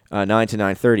 9 to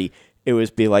 9:30. It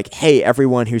was be like, hey,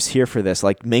 everyone who's here for this,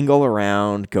 mingle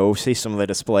around, go see some of the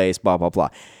displays, blah, blah, blah.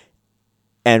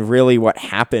 And really what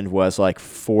happened was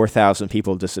 4,000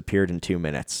 people disappeared in 2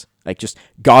 minutes. Just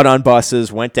got on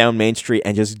buses, went down Main Street,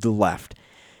 and just left.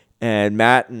 And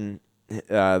Matt and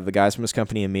the guys from his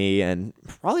company and me and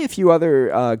probably a few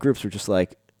other groups were just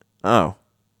like, oh,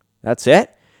 that's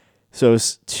it? So it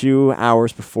was 2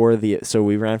 hours before so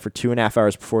we ran for 2.5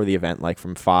 hours before the event,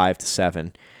 from 5 to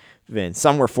 7. Then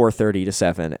some were 4:30 to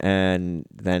 7. And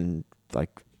then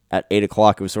at 8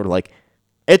 o'clock, it was sort of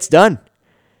it's done.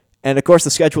 And of course,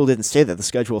 the schedule didn't say that. The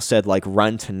schedule said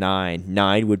run to 9.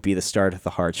 9 would be the start of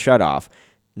the hard shutoff.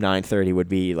 9:30 would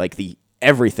be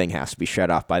everything has to be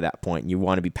shut off by that point, and you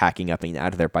want to be packing up and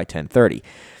out of there by 10:30.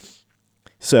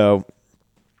 So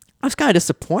it was kind of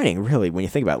disappointing, really, when you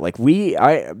think about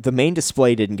it. The main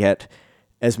display didn't get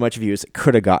as much view as it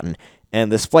could have gotten,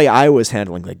 and the display I was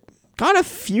handling got a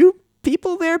few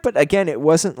people there, but again, it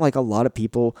wasn't a lot of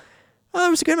people. There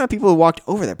was a good amount of people who walked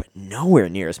over there, but nowhere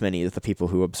near as many as the people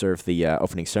who observed the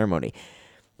opening ceremony.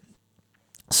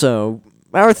 So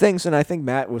there are things, and I think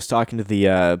Matt was talking to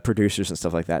the producers and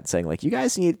stuff like that, saying, you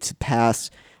guys need to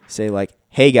say,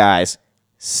 hey, guys,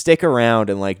 stick around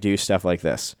and, do stuff like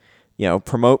this.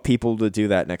 Promote people to do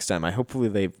that next time.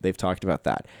 Hopefully they've talked about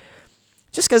that.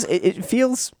 Just because it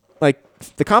feels like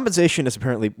the compensation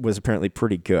was apparently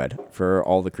pretty good for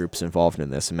all the groups involved in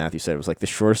this, and Matthew said it was, the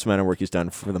shortest amount of work he's done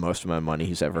for the most amount of money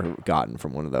he's ever gotten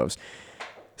from one of those.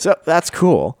 So that's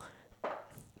cool.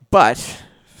 But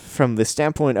from the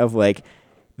standpoint of,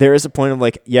 there is a point of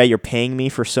like, yeah, you're paying me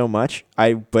for so much.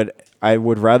 But I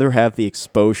would rather have the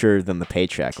exposure than the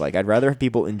paycheck. Like, I'd rather have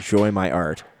people enjoy my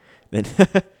art than.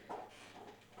 What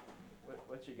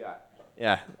you got?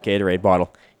 Yeah, Gatorade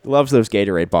bottle. He loves those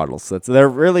Gatorade bottles. They're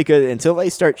really good. Until they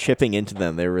start chipping into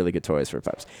them, they're really good toys for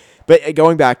pups. But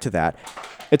going back to that,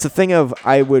 it's a thing of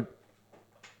I would.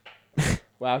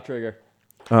 Wow, trigger.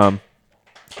 And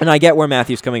I get where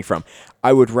Matthew's coming from.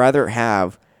 I would rather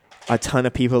have a ton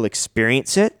of people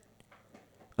experience it.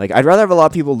 Like, I'd rather have a lot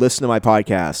of people listen to my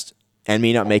podcast and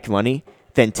me not make money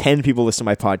than 10 people listen to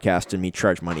my podcast and me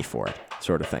charge money for it,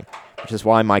 sort of thing. Which is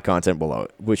why my content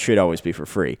which should always be for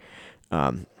free,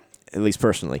 at least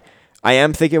personally. I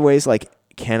am thinking ways like,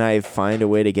 can I find a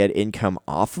way to get income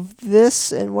off of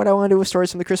this? And what I want to do with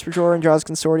Stories from the Christopher Jordan and Jaws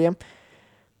Consortium?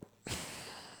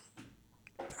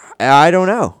 I don't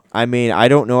know. I mean, I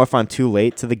don't know if I'm too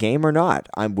late to the game or not.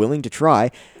 I'm willing to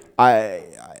try.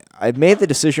 I've made the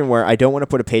decision where I don't want to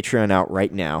put a Patreon out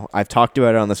right now. I've talked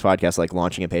about it on this podcast, like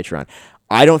launching a Patreon.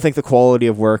 I don't think the quality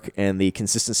of work and the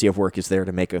consistency of work is there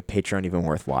to make a Patreon even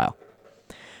worthwhile.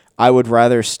 I would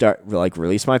rather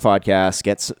release my podcast,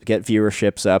 get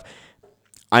viewerships up.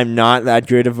 I'm not that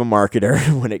good of a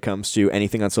marketer when it comes to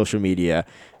anything on social media.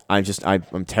 I'm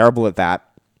terrible at that.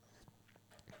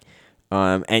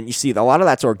 And you see, a lot of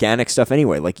that's organic stuff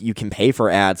anyway. Like, you can pay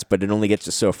for ads, but it only gets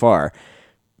you so far.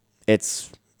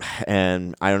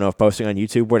 And I don't know if posting on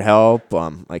YouTube would help.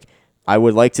 Like, I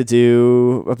would like to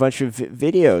do a bunch of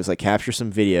videos, like capture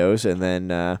some videos, and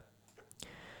then,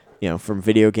 from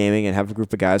video gaming, and have a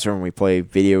group of guys when we play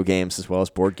video games as well as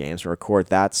board games and record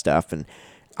that stuff. And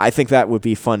I think that would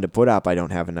be fun to put up. I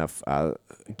don't have enough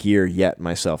gear yet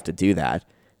myself to do that.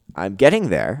 I'm getting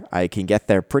there. I can get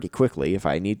there pretty quickly if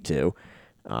I need to.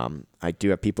 I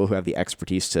do have people who have the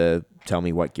expertise to tell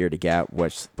me what gear to get,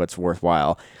 what's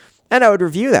worthwhile. And I would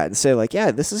review that and say, like,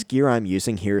 yeah, this is gear I'm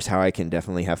using. Here's how I can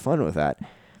definitely have fun with that.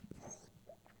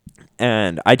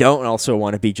 And I don't also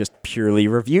want to be just purely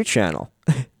review channel.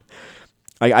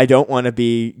 I don't want to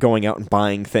be going out and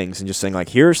buying things and just saying, like,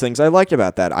 here's things I liked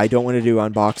about that. I don't want to do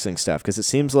unboxing stuff because it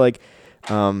seems like...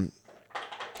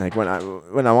 Like when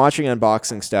I'm watching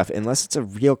unboxing stuff, unless it's a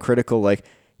real critical, like,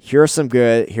 here's some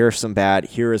good, here's some bad,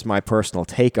 here is my personal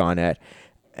take on it.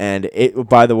 And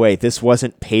by the way, this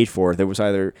wasn't paid for. There was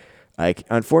either, like,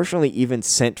 unfortunately, even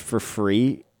sent for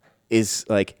free is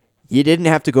like, you didn't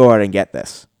have to go out and get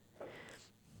this.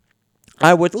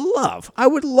 I would love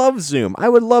Zoom. I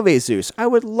would love Asus. I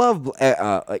would love,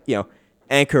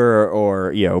 Anchor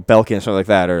or, Belkin or something like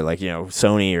that, or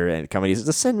Sony or companies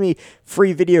to send me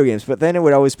free video games, but then it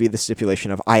would always be the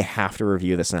stipulation of I have to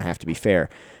review this and I have to be fair.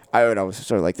 I would always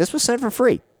sort of like, this was sent for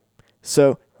free.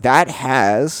 So that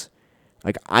has,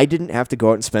 I didn't have to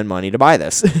go out and spend money to buy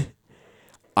this.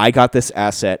 I got this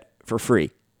asset for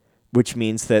free, which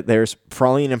means that there's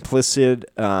probably an implicit,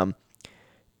 like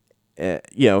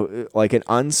an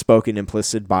unspoken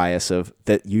implicit bias of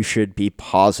that you should be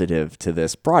positive to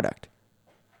this product.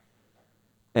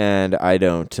 And I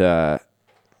don't have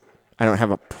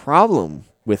a problem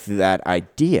with that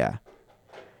idea.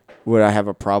 What I have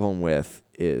a problem with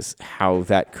is how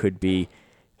that could be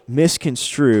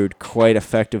misconstrued quite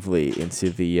effectively into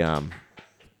the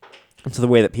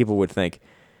way that people would think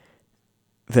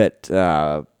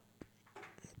that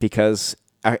because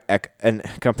and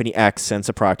company X sends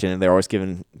a product in and they're always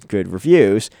given good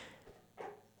reviews,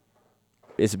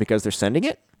 is it because they're sending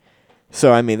it?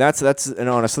 So I mean that's an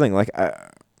honest thing. Like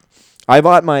I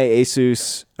bought my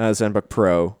Asus ZenBook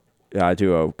Pro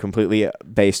Duo completely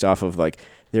based off of like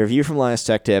the review from Linus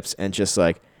Tech Tips and just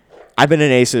like I've been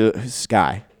an Asus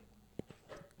guy.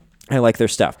 I like their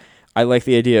stuff. I like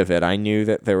the idea of it. I knew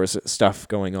that there was stuff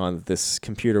going on that this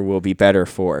computer will be better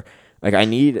for. Like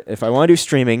if I want to do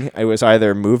streaming, I was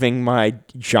either moving my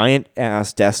giant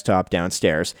ass desktop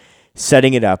downstairs,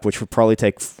 setting it up, which would probably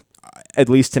take at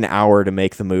least an hour to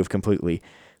make the move completely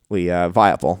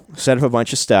viable. Set up a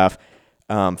bunch of stuff,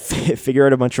 figure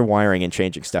out a bunch of wiring and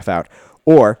changing stuff out.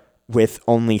 Or with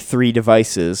only 3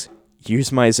 devices,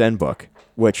 use my ZenBook,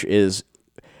 which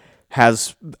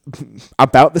has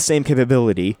about the same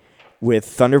capability with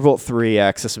Thunderbolt 3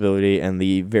 accessibility and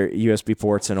the USB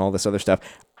ports and all this other stuff.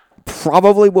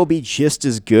 Probably will be just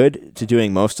as good to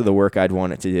doing most of the work I'd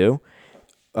want it to do.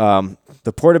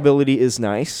 The portability is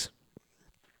nice.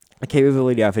 The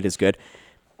capability of it is good.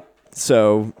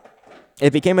 So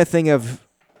it became a thing of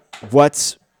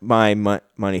what's my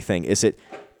money thing?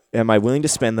 Am I willing to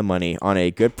spend the money on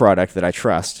a good product that I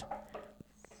trust?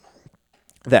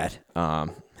 That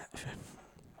how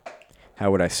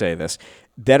would I say this?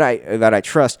 That I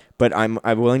trust, but I'm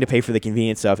willing to pay for the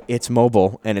convenience of it's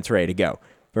mobile and it's ready to go.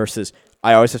 versus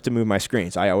I always have to move my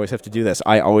screens. I always have to do this.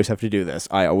 I always have to do this.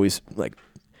 I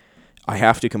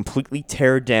have to completely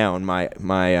tear down my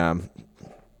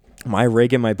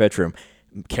rig in my bedroom,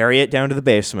 carry it down to the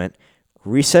basement,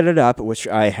 reset it up, which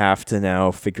I have to now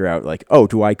figure out, like, oh,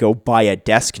 do I go buy a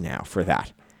desk now for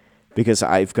that? Because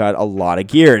I've got a lot of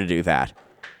gear to do that.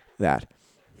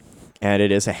 And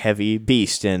it is a heavy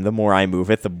beast, and the more I move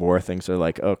it, the more things are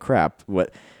like, oh, crap,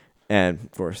 what? And,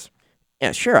 of course,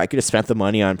 yeah, sure, I could have spent the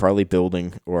money on probably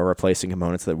building or replacing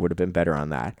components that would have been better on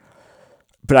that.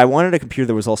 But I wanted a computer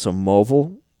that was also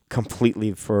mobile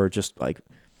completely for just, like,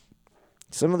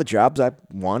 some of the jobs I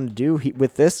want to do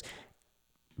with this.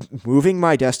 Moving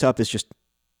my desktop is just,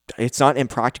 it's not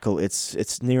impractical.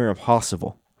 It's near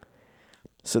impossible.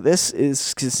 So this is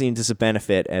seen as a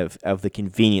benefit of the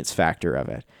convenience factor of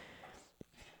it.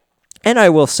 And I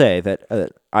will say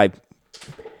that I've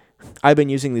been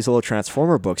using these little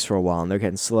Transformer books for a while, and they're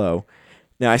getting slow.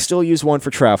 Now, I still use one for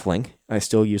traveling. I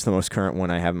still use the most current one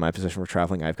I have in my possession for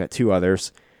traveling. I've got 2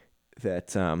 others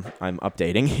that I'm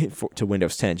updating to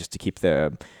Windows 10 just to keep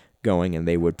them going, and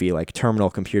they would be like terminal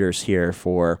computers here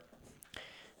for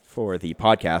the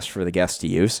podcast for the guests to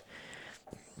use,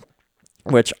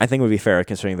 which I think would be fair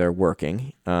considering they're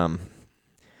working.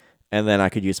 And then I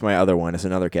could use my other one as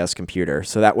another guest computer.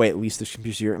 So that way, at least the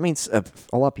computers here, I mean,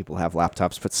 a lot of people have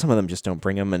laptops, but some of them just don't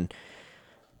bring them, and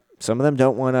some of them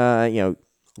don't want to,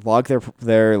 log their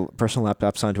personal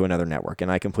laptops onto another network,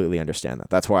 and I completely understand that.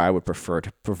 That's why I would prefer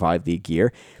to provide the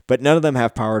gear, but none of them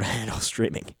have power to handle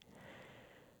streaming.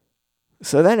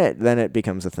 So then it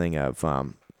becomes a thing of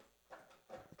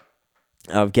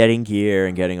getting gear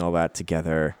and getting all that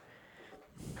together,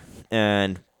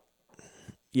 and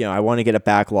I want to get a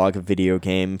backlog of video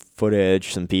game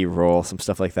footage, some B-roll, some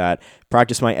stuff like that.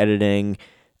 Practice my editing,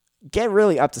 get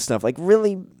really up to stuff, like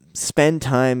really spend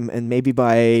time, and maybe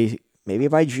by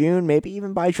June, maybe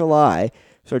even by July,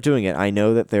 start doing it. I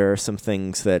know that there are some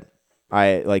things that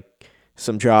I like,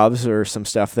 some jobs or some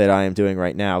stuff that I am doing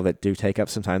right now that do take up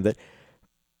some time that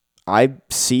I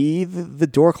see the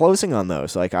door closing on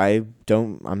those. Like, I'm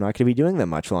not going to be doing them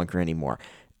much longer anymore.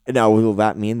 Now, will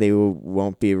that mean they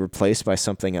won't be replaced by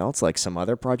something else, like some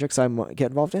other projects I might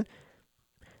get involved in?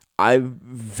 I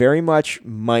very much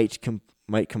might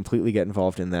completely get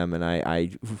involved in them, and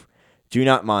I do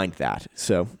not mind that.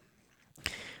 So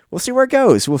we'll see where it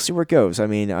goes. I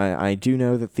mean, I do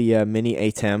know that the mini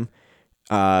ATEM,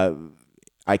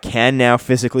 I can now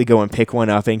physically go and pick one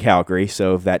up in Calgary,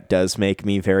 so that does make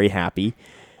me very happy.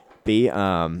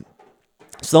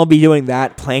 So I'll be doing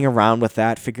that, playing around with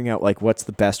that, figuring out like what's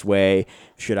the best way.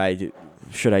 Should I do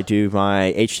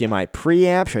my HDMI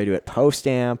preamp? Should I do it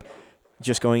post-amp?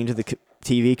 Just going into the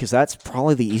TV, because that's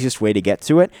probably the easiest way to get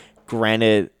to it.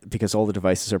 Granted, because all the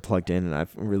devices are plugged in and I've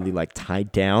really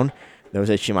tied down those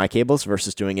HDMI cables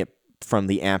versus doing it from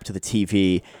the amp to the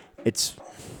TV. It's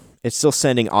still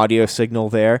sending audio signal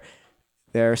there,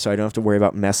 so I don't have to worry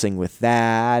about messing with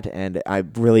that. And I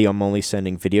really am only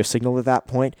sending video signal at that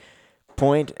point,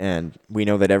 and we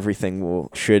know that everything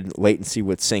should latency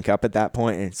would sync up at that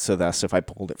point, and so thus if I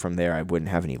pulled it from there, I wouldn't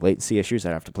have any latency issues.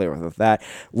 I'd have to play with that.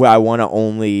 Well, I want to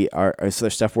only is there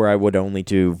stuff where I would only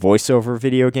do voiceover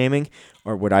video gaming,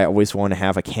 or would I always want to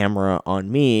have a camera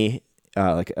on me,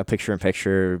 like a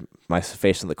picture-in-picture, my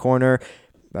face in the corner?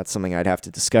 That's something I'd have to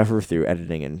discover through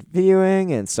editing and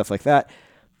viewing and stuff like that.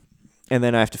 And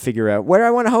then I have to figure out where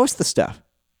I want to host the stuff.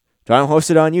 Do I want to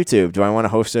host it on YouTube? Do I want to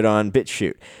host it on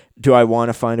BitChute? Do I want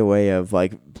to find a way of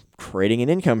creating an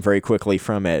income very quickly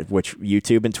from it, which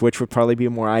YouTube and Twitch would probably be a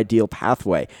more ideal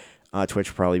pathway. Twitch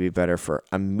would probably be better for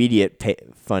immediate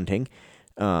funding,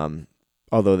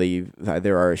 although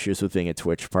there are issues with being a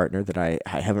Twitch partner that I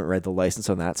haven't read the license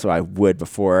on that, so I would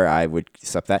before I would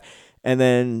accept that. And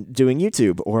then doing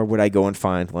YouTube, or would I go and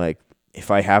find,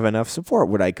 if I have enough support,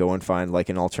 would I go and find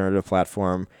an alternative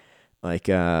platform like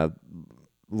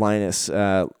Linus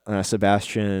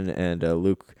Sebastian and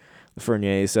Luc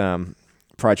Fournier's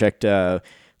project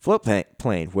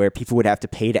Floatplane, where people would have to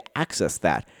pay to access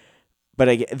that.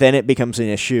 But then it becomes an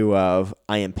issue of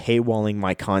I am paywalling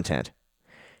my content.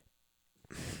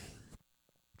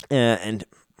 And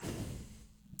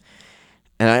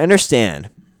I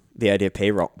understand the idea of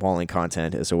paywalling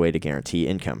content as a way to guarantee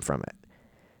income from it.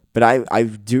 But I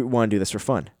do want to do this for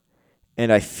fun.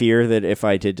 And I fear that if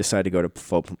I did decide to go to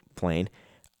Floatplane,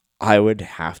 I would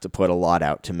have to put a lot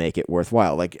out to make it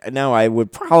worthwhile. Now I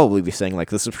would probably be saying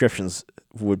the subscriptions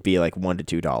would be $1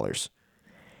 to $2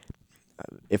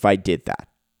 if I did that.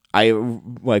 I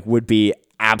would be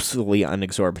absolutely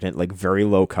unexorbitant, very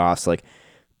low cost,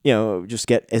 just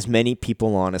get as many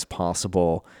people on as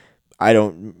possible. I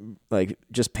don't like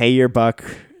just pay your buck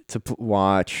to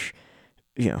watch.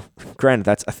 Granted,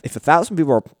 that's if 1,000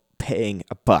 people are paying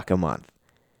 $1 a month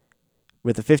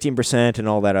with the 15% and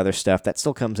all that other stuff, that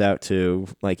still comes out to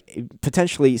like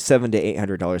potentially $700 to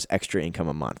 $800 extra income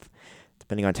a month,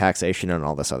 depending on taxation and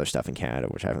all this other stuff in Canada,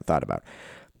 which I haven't thought about.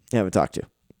 I haven't talked to.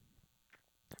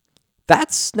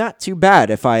 That's not too bad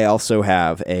if I still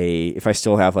have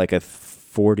like a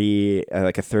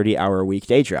 30-hour a week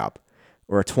day job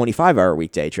or a 25-hour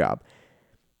weekday job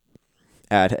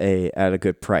at a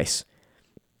good price.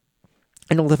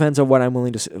 It all depends on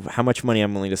how much money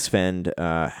I'm willing to spend.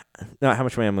 Not how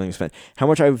much money I'm willing to spend. How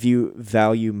much I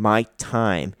value my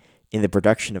time in the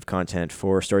production of content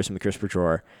for Stories from the Crisper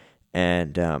Drawer,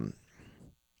 and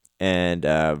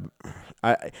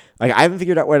I haven't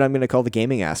figured out what I'm going to call the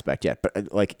gaming aspect yet. But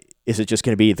is it just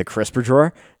going to be the Crisper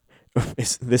Drawer?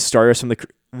 Is this stories from the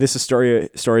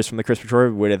Crisper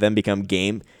Drawer? Would it then become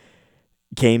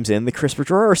games in the Crisper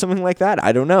Drawer or something like that?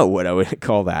 I don't know what I would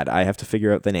call that. I have to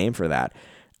figure out the name for that.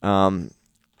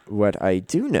 What I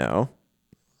do know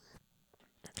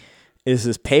is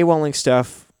this paywalling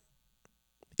stuff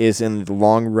is in the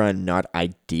long run not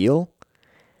ideal.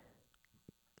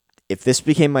 If this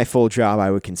became my full job,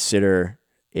 I would consider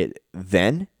it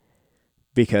then,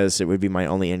 because it would be my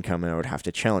only income and I would have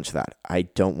to challenge that. I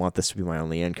don't want this to be my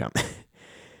only income.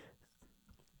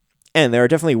 And there are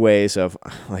definitely ways of,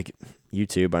 like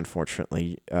YouTube,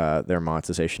 unfortunately, their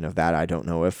monetization of that. I don't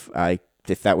know if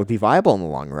that would be viable in the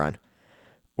long run,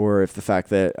 or if the fact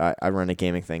that I run a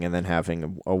gaming thing and then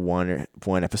having a one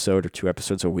episode or 2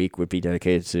 episodes a week would be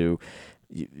dedicated to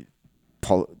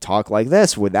talk like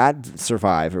this, would that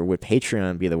survive, or would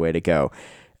Patreon be the way to go?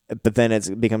 But then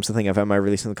it becomes the thing of, am I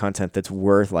releasing the content that's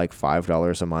worth like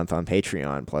 $5 a month on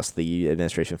Patreon plus the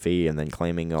administration fee and then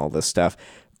claiming all this stuff,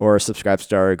 or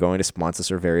Subscribestar, going to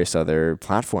sponsors or various other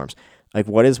platforms? Like,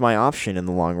 what is my option in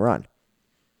the long run?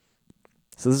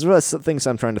 So this is what some things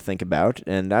I'm trying to think about,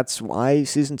 and that's why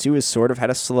season 2 has sort of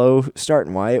had a slow start,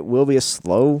 and why it will be a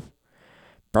slow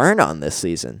burn on this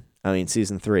season. I mean,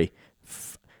 season 3.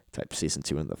 Type season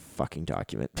 2 in the fucking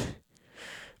document.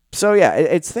 So yeah,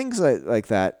 it's things like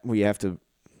that where you have to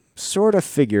sort of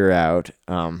figure out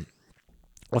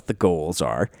what the goals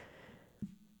are.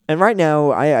 And right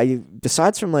now, I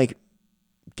besides from like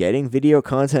getting video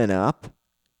content up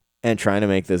and trying to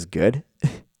make this good,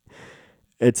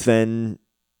 it's then,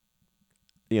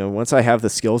 once I have the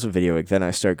skills of video, then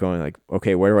I start going like,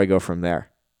 okay, where do I go from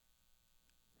there?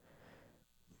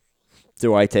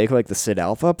 Do I take like the Sid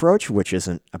Alpha approach, which is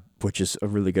a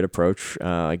really good approach,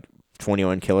 like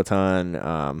 21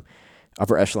 Kiloton,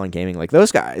 Upper Echelon Gaming, like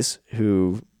those guys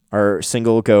who are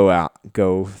single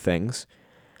go things.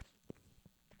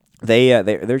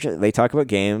 They talk about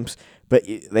games, but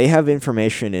they have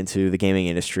information into the gaming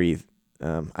industry.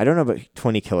 I don't know about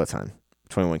 21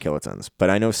 kilotons, but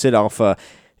I know Sid Alpha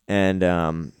and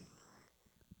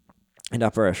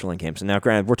Upper Echelon Games. And now,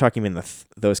 granted, we're talking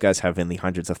those guys have in the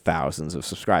hundreds of thousands of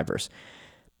subscribers.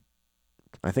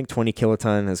 I think 20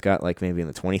 Kiloton has got like maybe in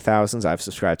the 20,000s. I've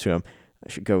subscribed to him. I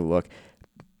should go look.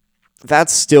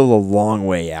 That's still a long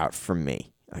way out from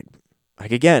me.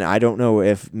 Like again, I don't know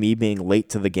if me being late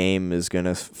to the game is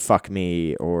gonna fuck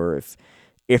me, or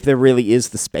if there really is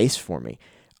the space for me.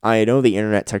 I know the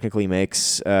internet technically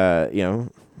makes there's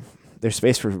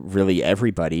space for really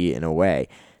everybody in a way,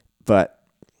 but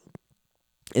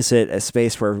is it a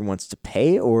space where everyone wants to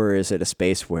pay, or is it a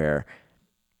space where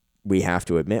we have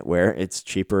to admit where it's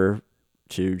cheaper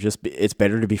to it's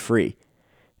better to be free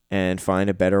and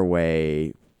find a better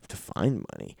way to find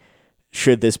money?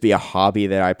 Should this be a hobby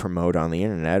that I promote on the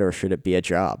internet, or should it be a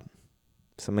job?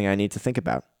 Something I need to think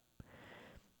about.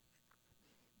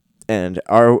 And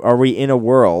are we in a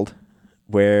world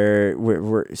where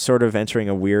we're sort of entering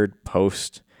a weird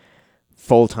post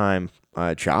full-time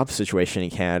job situation in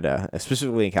Canada,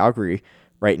 specifically in Calgary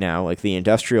right now? Like the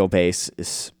industrial base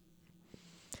it's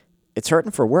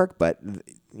hurting for work, but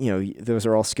those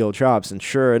are all skilled jobs. And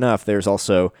sure enough, there's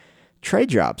also trade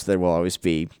jobs that will always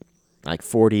be like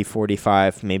 40,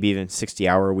 45, maybe even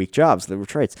 60-hour-a-week jobs that were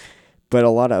trades. But a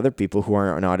lot of other people who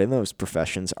are not in those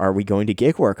professions, are we going to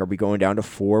gig work? Are we going down to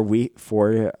 4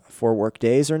 work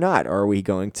days or not? Or are we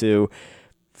going to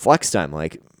flex time?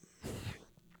 Like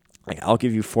I'll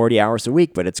give you 40 hours a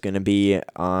week, but it's going to be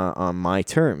on my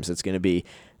terms. It's going to be,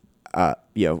 on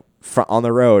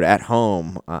the road, at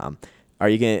home. Am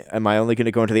I only going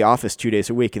to go into the office 2 days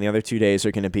a week, and the other 2 days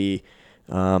are going to be,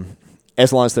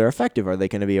 as long as they're effective, are they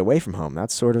going to be away from home?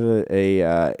 That's sort of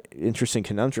a interesting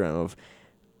conundrum of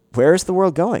where is the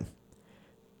world going?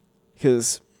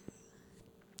 Because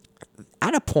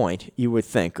at a point, you would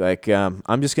think, like,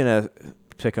 I'm just going to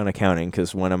pick on accounting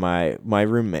because one of my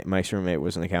roommate, Mike's roommate,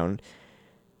 was an accountant.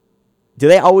 Do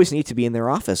they always need to be in their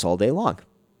office all day long?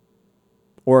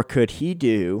 Or could he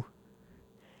do,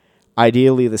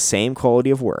 ideally, the same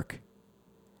quality of work,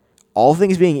 all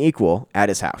things being equal, at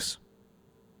his house?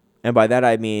 And by that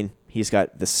I mean he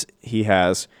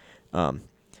has,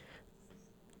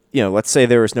 let's say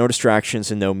there was no distractions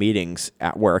and no meetings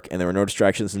at work, and there were no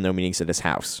distractions and no meetings at his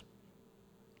house.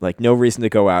 Like, no reason to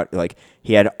go out. Like,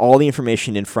 he had all the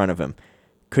information in front of him.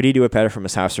 Could he do it better from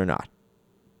his house or not?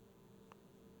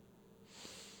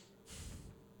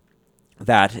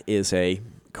 That is a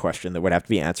question that would have to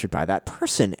be answered by that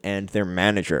person and their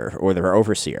manager or their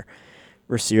overseer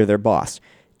their boss.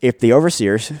 If the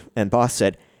overseer and boss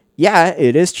said, yeah,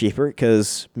 it is cheaper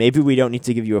because maybe we don't need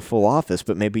to give you a full office,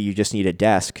 but maybe you just need a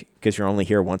desk because you're only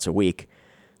here once a week.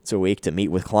 It's a week to meet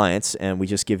with clients, and we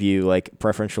just give you like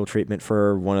preferential treatment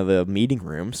for one of the meeting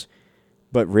rooms.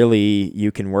 But really,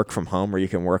 you can work from home or you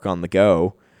can work on the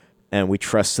go, and we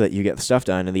trust that you get the stuff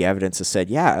done. And the evidence has said,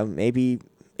 yeah, maybe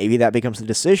that becomes the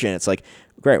decision. It's like,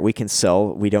 great, we can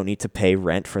sell. We don't need to pay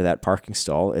rent for that parking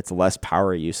stall. It's less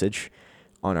power usage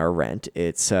on our rent.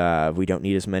 It's we don't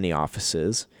need as many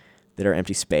offices that are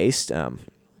empty spaced.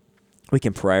 We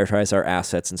can prioritize our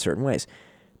assets in certain ways.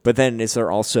 But then is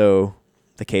there also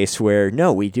the case where,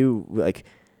 no, we do, like,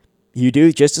 you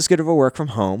do just as good of a work from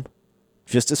home,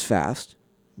 just as fast.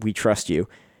 We trust you.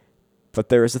 But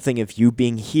there is a thing of you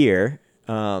being here,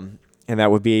 and that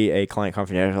would be a client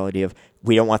confidentiality of,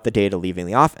 we don't want the data leaving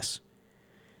the office.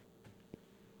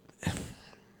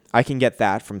 I can get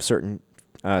that from certain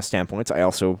standpoints. I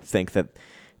also think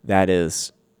that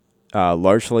is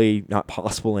largely not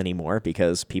possible anymore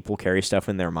because people carry stuff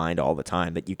in their mind all the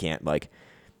time that you can't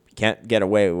get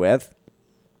away with.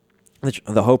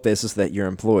 The hope is that your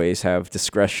employees have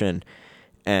discretion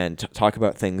and talk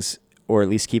about things, or at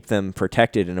least keep them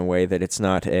protected in a way that it's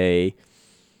not a,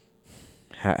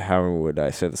 how would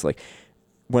I say this? Like,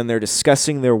 when they're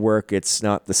discussing their work, it's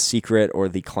not the secret or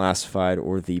the classified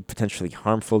or the potentially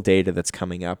harmful data that's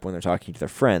coming up when they're talking to their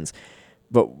friends.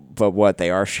 But what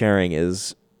they are sharing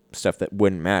is stuff that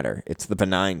wouldn't matter. It's the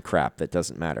benign crap that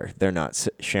doesn't matter. They're not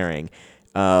sharing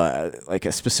like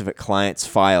a specific client's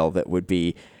file that would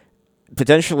be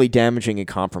potentially damaging and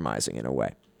compromising in a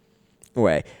way.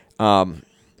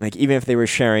 Like, even if they were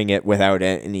sharing it without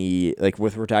any, like,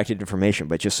 with redacted information,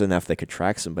 but just enough they could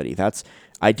track somebody.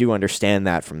 I do understand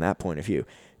that from that point of view.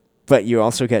 But you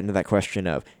also get into that question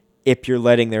of, if you're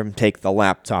letting them take the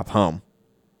laptop home,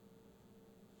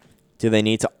 do they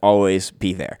need to always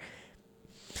be there?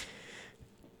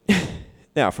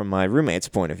 Now, from my roommate's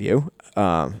point of view,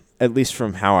 at least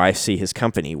from how I see his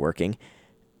company working,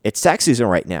 it's tax season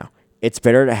right now. It's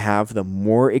better to have the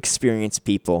more experienced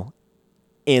people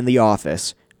in the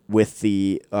office with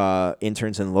the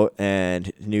interns and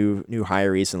new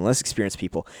hirees and less experienced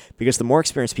people, because the more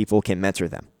experienced people can mentor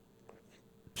them.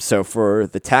 So for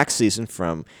the tax season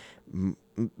from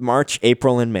March,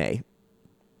 April, and May,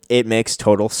 it makes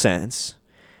total sense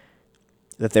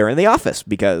that they're in the office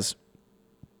because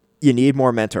you need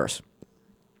more mentors.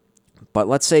 But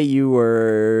let's say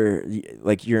you're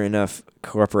in a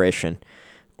corporation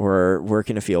or work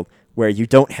in a field where you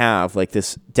don't have like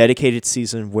this dedicated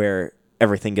season where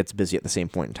everything gets busy at the same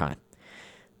point in time.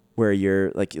 Where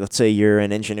you're like, let's say you're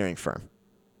an engineering firm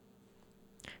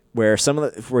where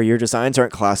where your designs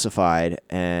aren't classified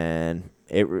and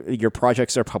your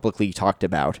projects are publicly talked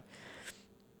about,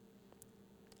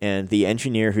 and the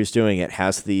engineer who's doing it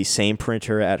has the same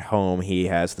printer at home, he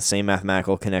has the same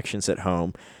mathematical connections at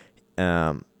home.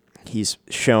 He's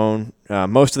shown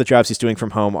most of the jobs he's doing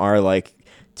from home are like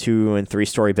 2- and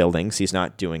 3-story buildings. He's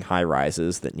not doing high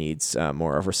rises that needs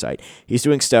more oversight. He's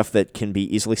doing stuff that can be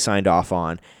easily signed off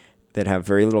on, that have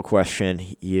very little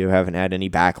question. You haven't had any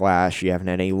backlash. You haven't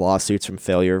had any lawsuits from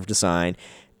failure of design.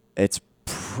 It's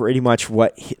pretty much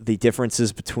what the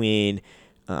differences between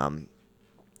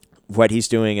what he's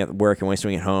doing at work and what he's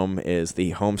doing at home is.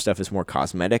 The home stuff is more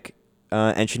cosmetic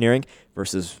engineering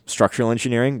versus structural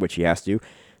engineering, which he has to do.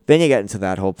 Then you get into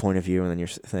that whole point of view, and then you're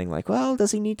saying like, well,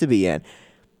 does he need to be in?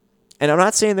 And I'm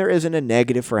not saying there isn't a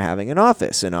negative for having an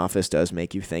office. An office does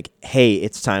make you think, hey,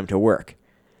 it's time to work.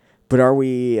 But are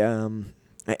we,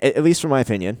 at least from my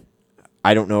opinion,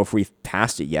 I don't know if we've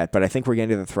passed it yet, but I think we're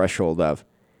getting to the threshold of,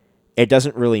 it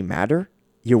doesn't really matter.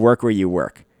 You work where you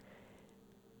work.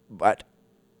 But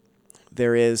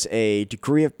there is a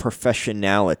degree of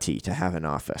professionality to have an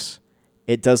office.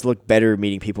 It does look better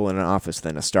meeting people in an office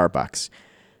than a Starbucks.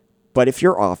 But if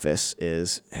your office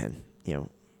is, and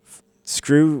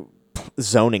screw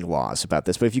zoning laws about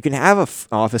this, but if you can have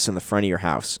an office in the front of your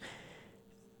house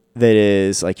that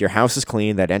is like your house is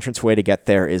clean, that entranceway to get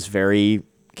there is very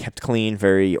kept clean,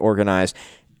 very organized,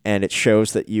 and it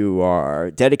shows that you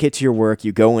are dedicated to your work.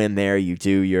 You go in there, you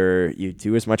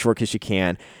do as much work as you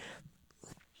can.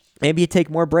 Maybe you take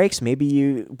more breaks. Maybe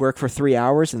you work for 3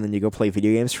 hours and then you go play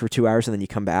video games for 2 hours and then you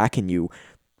come back and you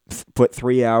put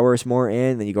 3 hours more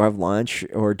in. Then you go have lunch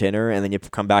or dinner and then you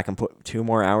come back and put 2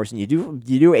 more hours and you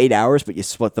do 8 hours, but you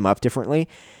split them up differently.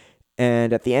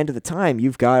 And at the end of the time,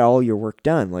 you've got all your work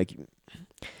done. Like,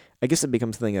 I guess it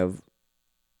becomes a thing of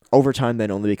overtime then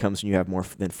only becomes when you have more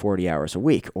than 40 hours a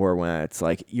week, or when it's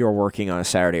like you're working on a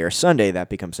Saturday or Sunday, that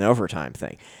becomes an overtime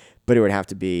thing. But it would have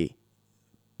to be.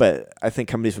 But I think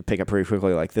companies would pick up pretty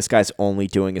quickly, like, this guy's only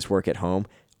doing his work at home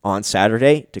on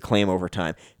Saturday to claim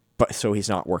overtime, but so he's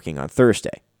not working on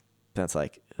Thursday. That's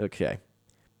like, okay.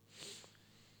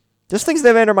 Just things that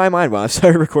have entered my mind while I've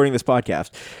started recording this podcast.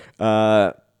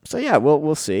 So yeah,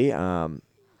 we'll see.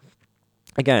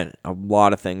 Again, a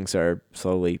lot of things are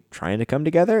slowly trying to come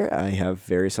together. I have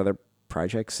various other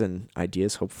projects and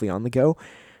ideas hopefully on the go.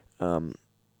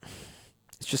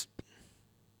 It's just,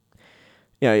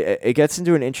 it gets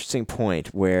into an interesting point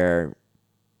where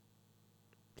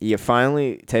you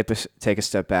finally take a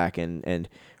step back and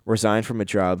resign from a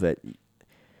job that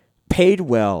paid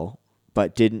well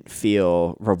but didn't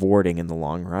feel rewarding in the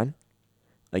long run.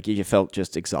 Like, you felt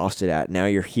just exhausted at. Now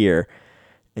you're here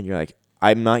and you're like,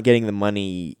 I'm not getting the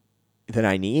money that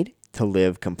I need to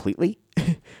live completely.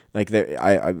 Like,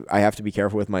 I have to be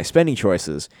careful with my spending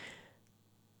choices.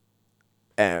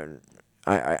 And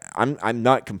I'm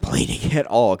not complaining at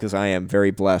all because I am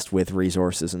very blessed with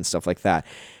resources and stuff like that.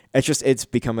 It's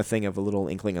become a thing of a little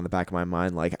inkling on the back of my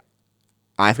mind. Like,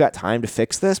 I've got time to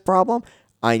fix this problem.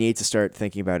 I need to start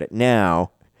thinking about it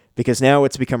now, because now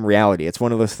it's become reality. It's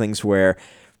one of those things where,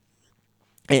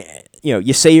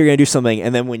 you say you're going to do something,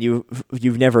 and then when you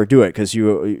never do it because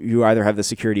you either have the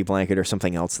security blanket or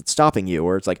something else that's stopping you,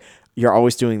 or it's like you're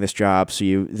always doing this job,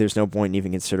 so there's no point in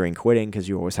even considering quitting because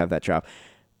you always have that job.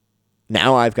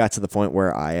 Now I've got to the point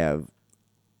where I have,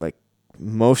 like,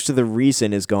 most of the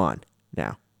reason is gone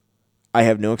now. I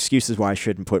have no excuses why I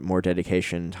shouldn't put more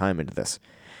dedication and time into this.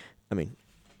 I mean,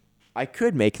 I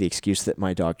could make the excuse that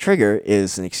my dog Trigger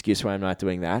is an excuse why I'm not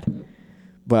doing that,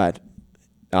 but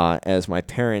as my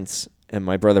parents and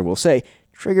my brother will say,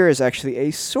 Trigger is actually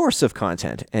a source of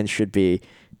content and should be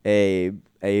a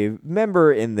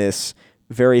member in this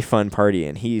very fun party,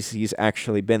 and he's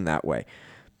actually been that way.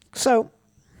 So,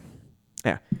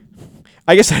 yeah.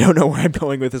 I guess I don't know where I'm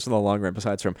going with this in the long run,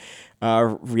 besides from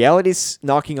reality's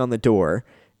knocking on the door,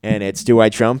 and it's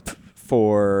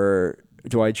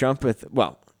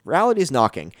reality's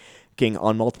knocking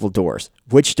on multiple doors.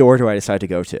 Which door do I decide to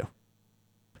go to?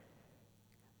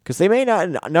 Because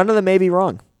none of them may be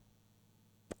wrong.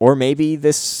 Or maybe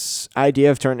this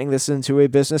idea of turning this into a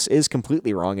business is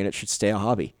completely wrong and it should stay a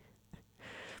hobby.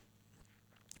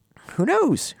 Who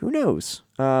knows?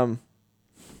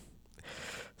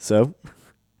 So,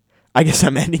 I guess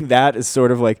I'm ending that as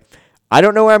sort of like, I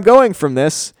don't know where I'm going from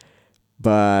this,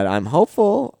 but I'm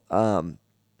hopeful. I'm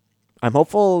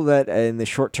hopeful that in the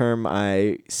short term,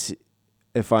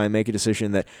 if I make a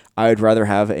decision that I would rather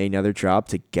have another job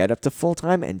to get up to full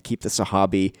time and keep this a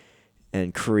hobby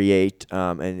and create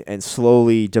and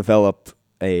slowly develop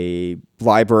a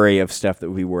library of stuff that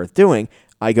would be worth doing,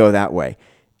 I go that way.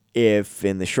 If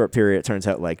in the short period it turns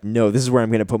out like, no, this is where I'm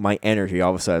going to put my energy,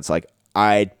 all of a sudden it's like,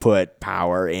 I'd put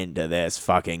power into this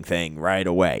fucking thing right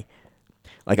away.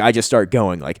 Like, I just start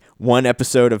going, like, 1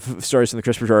 episode of Stories from the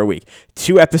Christmas Jar a week,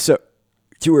 2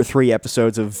 or 3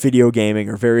 episodes of video gaming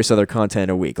or various other content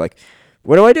a week. Like,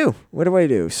 what do I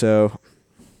do? So,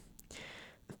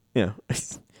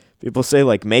 people say,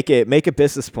 like, make a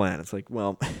business plan. It's like,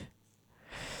 well,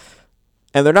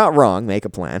 and they're not wrong, make a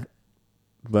plan.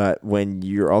 But when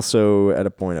you're also at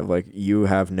a point of, like, you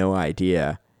have no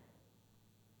idea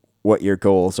what your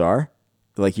goals are,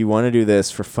 like, you want to do this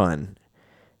for fun,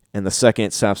 and the second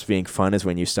it stops being fun is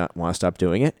when you want to stop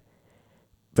doing it.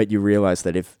 But you realize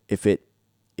that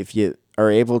if you are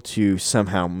able to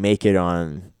somehow make it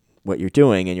on what you're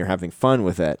doing and you're having fun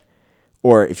with it,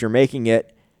 or if you're making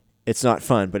it, it's not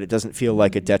fun, but it doesn't feel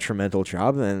like a detrimental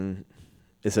job, then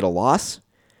is it a loss?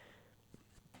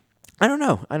 I don't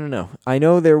know. I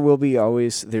know there's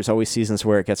always seasons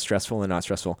where it gets stressful and not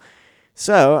stressful.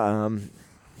 So,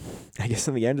 I guess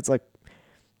in the end, it's like,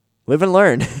 live and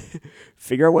learn.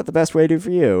 Figure out what the best way to do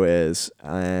for you is.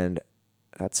 And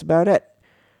that's about it.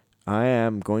 I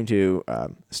am going to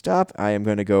stop. I am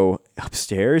going to go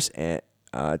upstairs and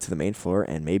to the main floor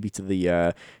and maybe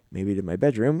to my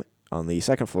bedroom. on the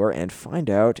second floor and find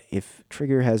out if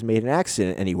Trigger has made an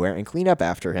accident anywhere and clean up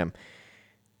after him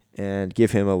and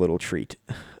give him a little treat.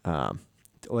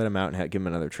 Let him out and give him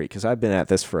another treat, because I've been at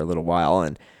this for a little while,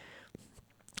 and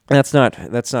that's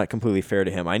not completely fair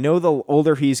to him. I know the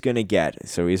older he's going to get,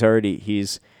 so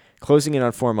he's closing in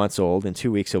on 4 months old. In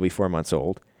 2 weeks, he'll be 4 months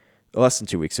old. Less than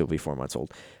 2 weeks, he'll be 4 months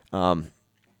old.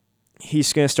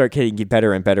 He's going to start getting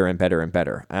better and better and better and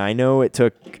better. I know it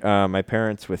took my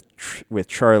parents with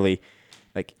Charlie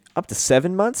like up to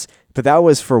 7 months, but that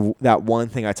was for that one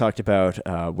thing I talked about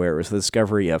where it was the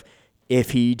discovery of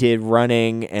if he did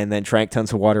running and then drank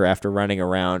tons of water after running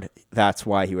around, that's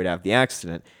why he would have the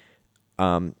accident.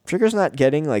 Trigger's not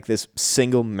getting like this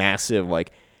single massive,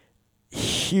 like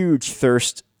huge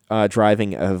thirst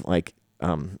driving of like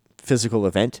physical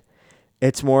event.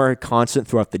 It's more constant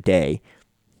throughout the day.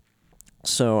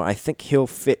 So I think he'll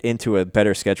fit into a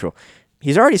better schedule.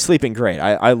 He's already sleeping great.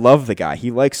 I love the guy.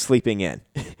 He likes sleeping in.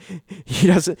 He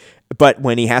doesn't, but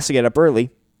when he has to get up early,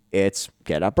 it's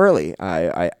get up early.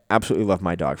 I absolutely love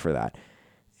my dog for that.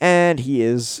 And he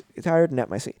is tired and at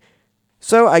my seat.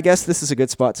 So I guess this is a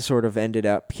good spot to sort of end it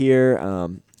up here.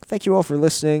 Thank you all for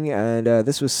listening. And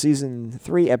this was Season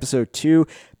 3, Episode 2,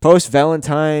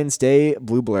 Post-Valentine's Day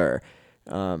Blue Blur.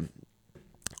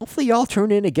 Hopefully y'all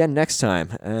tune in again next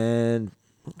time. And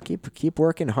keep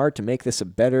working hard to make this a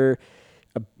better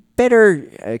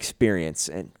experience.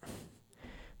 And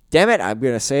damn it, I'm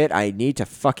going to say it. I need to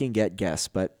fucking get guests.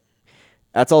 But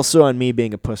that's also on me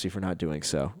being a pussy for not doing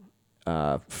so.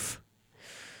 Yeah,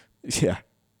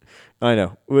 I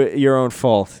know. Your own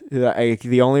fault.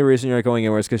 The only reason you're not going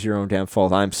anywhere is because your own damn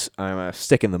fault. I'm a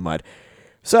stick in the mud.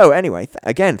 So anyway,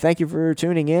 again, thank you for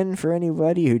tuning in for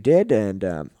anybody who did, and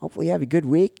hopefully you have a good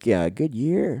week, good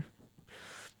year.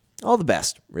 All the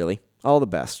best, really. All the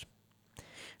best.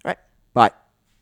 All right, bye.